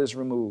veil is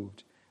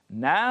removed.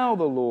 Now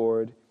the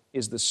Lord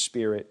is the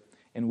Spirit,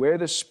 and where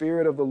the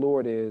Spirit of the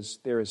Lord is,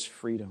 there is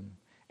freedom.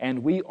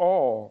 And we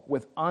all,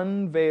 with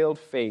unveiled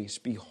face,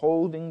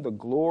 beholding the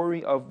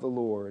glory of the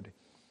Lord,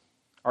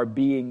 are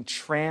being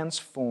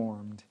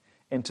transformed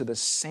into the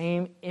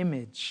same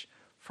image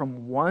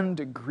from one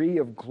degree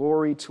of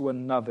glory to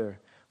another.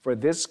 For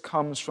this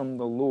comes from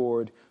the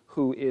Lord,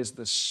 who is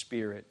the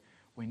Spirit.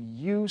 when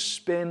you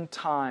spend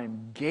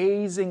time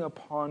gazing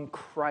upon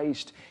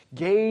Christ,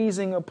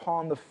 gazing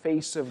upon the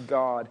face of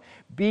God,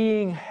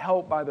 being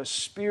helped by the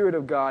Spirit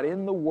of God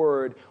in the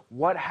Word,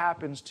 what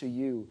happens to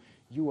you?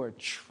 You are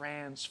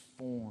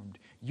transformed.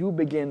 You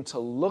begin to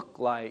look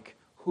like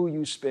who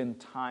you spend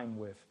time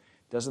with.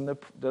 Doesn't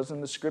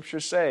the Scripture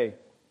say,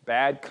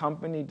 bad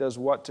company does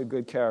what to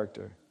good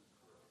character?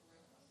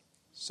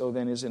 So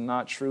then is it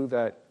not true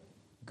that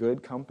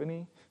good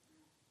company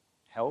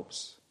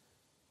helps?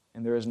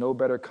 And there is no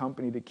better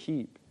company to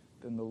keep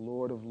than the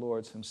Lord of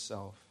Lords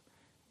himself.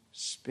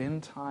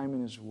 Spend time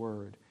in his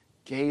word.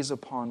 Gaze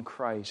upon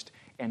Christ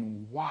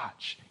and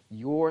watch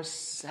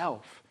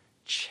yourself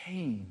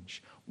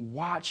change.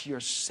 Watch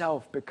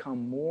yourself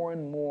become more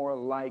and more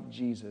like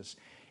Jesus.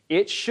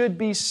 It should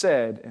be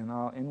said, and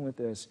I'll end with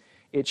this,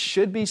 it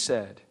should be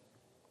said,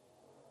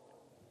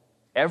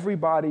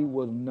 everybody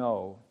will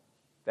know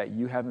that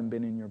you haven't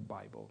been in your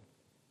Bible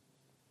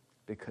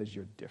because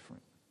you're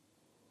different.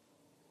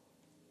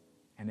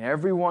 And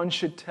everyone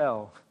should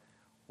tell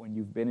when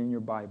you've been in your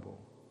Bible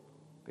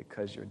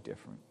because you're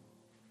different.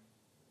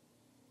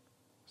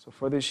 So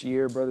for this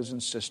year, brothers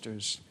and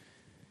sisters,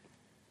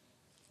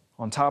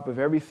 on top of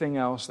everything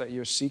else that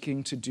you're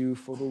seeking to do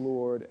for the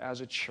Lord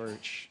as a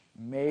church,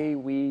 may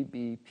we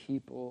be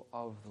people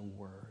of the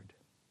Word.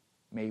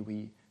 May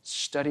we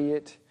study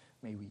it.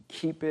 May we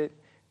keep it.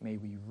 May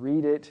we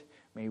read it.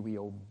 May we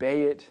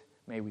obey it.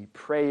 May we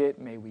pray it.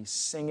 May we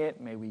sing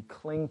it. May we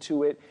cling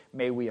to it.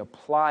 May we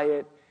apply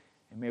it.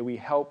 And may we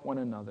help one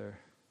another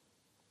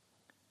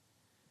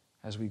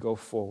as we go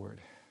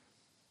forward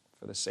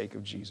for the sake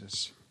of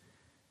Jesus.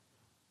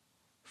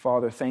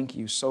 Father, thank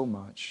you so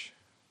much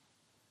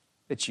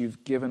that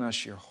you've given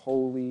us your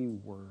holy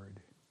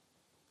word.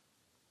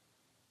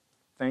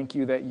 Thank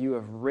you that you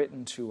have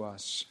written to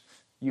us.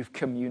 You've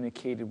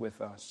communicated with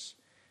us.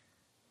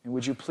 And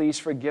would you please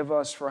forgive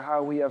us for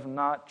how we have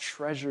not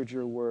treasured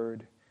your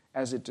word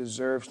as it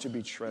deserves to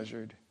be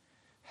treasured.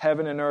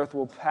 Heaven and earth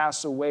will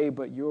pass away,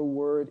 but your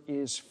word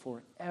is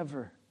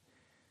forever.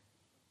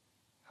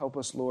 Help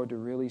us, Lord, to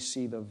really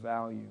see the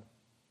value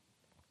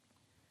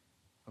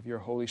of your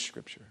holy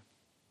scripture.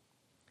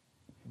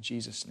 In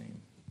Jesus'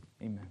 name,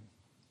 amen.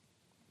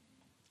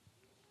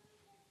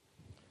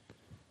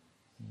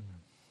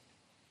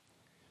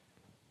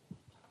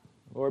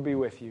 Lord be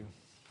with you.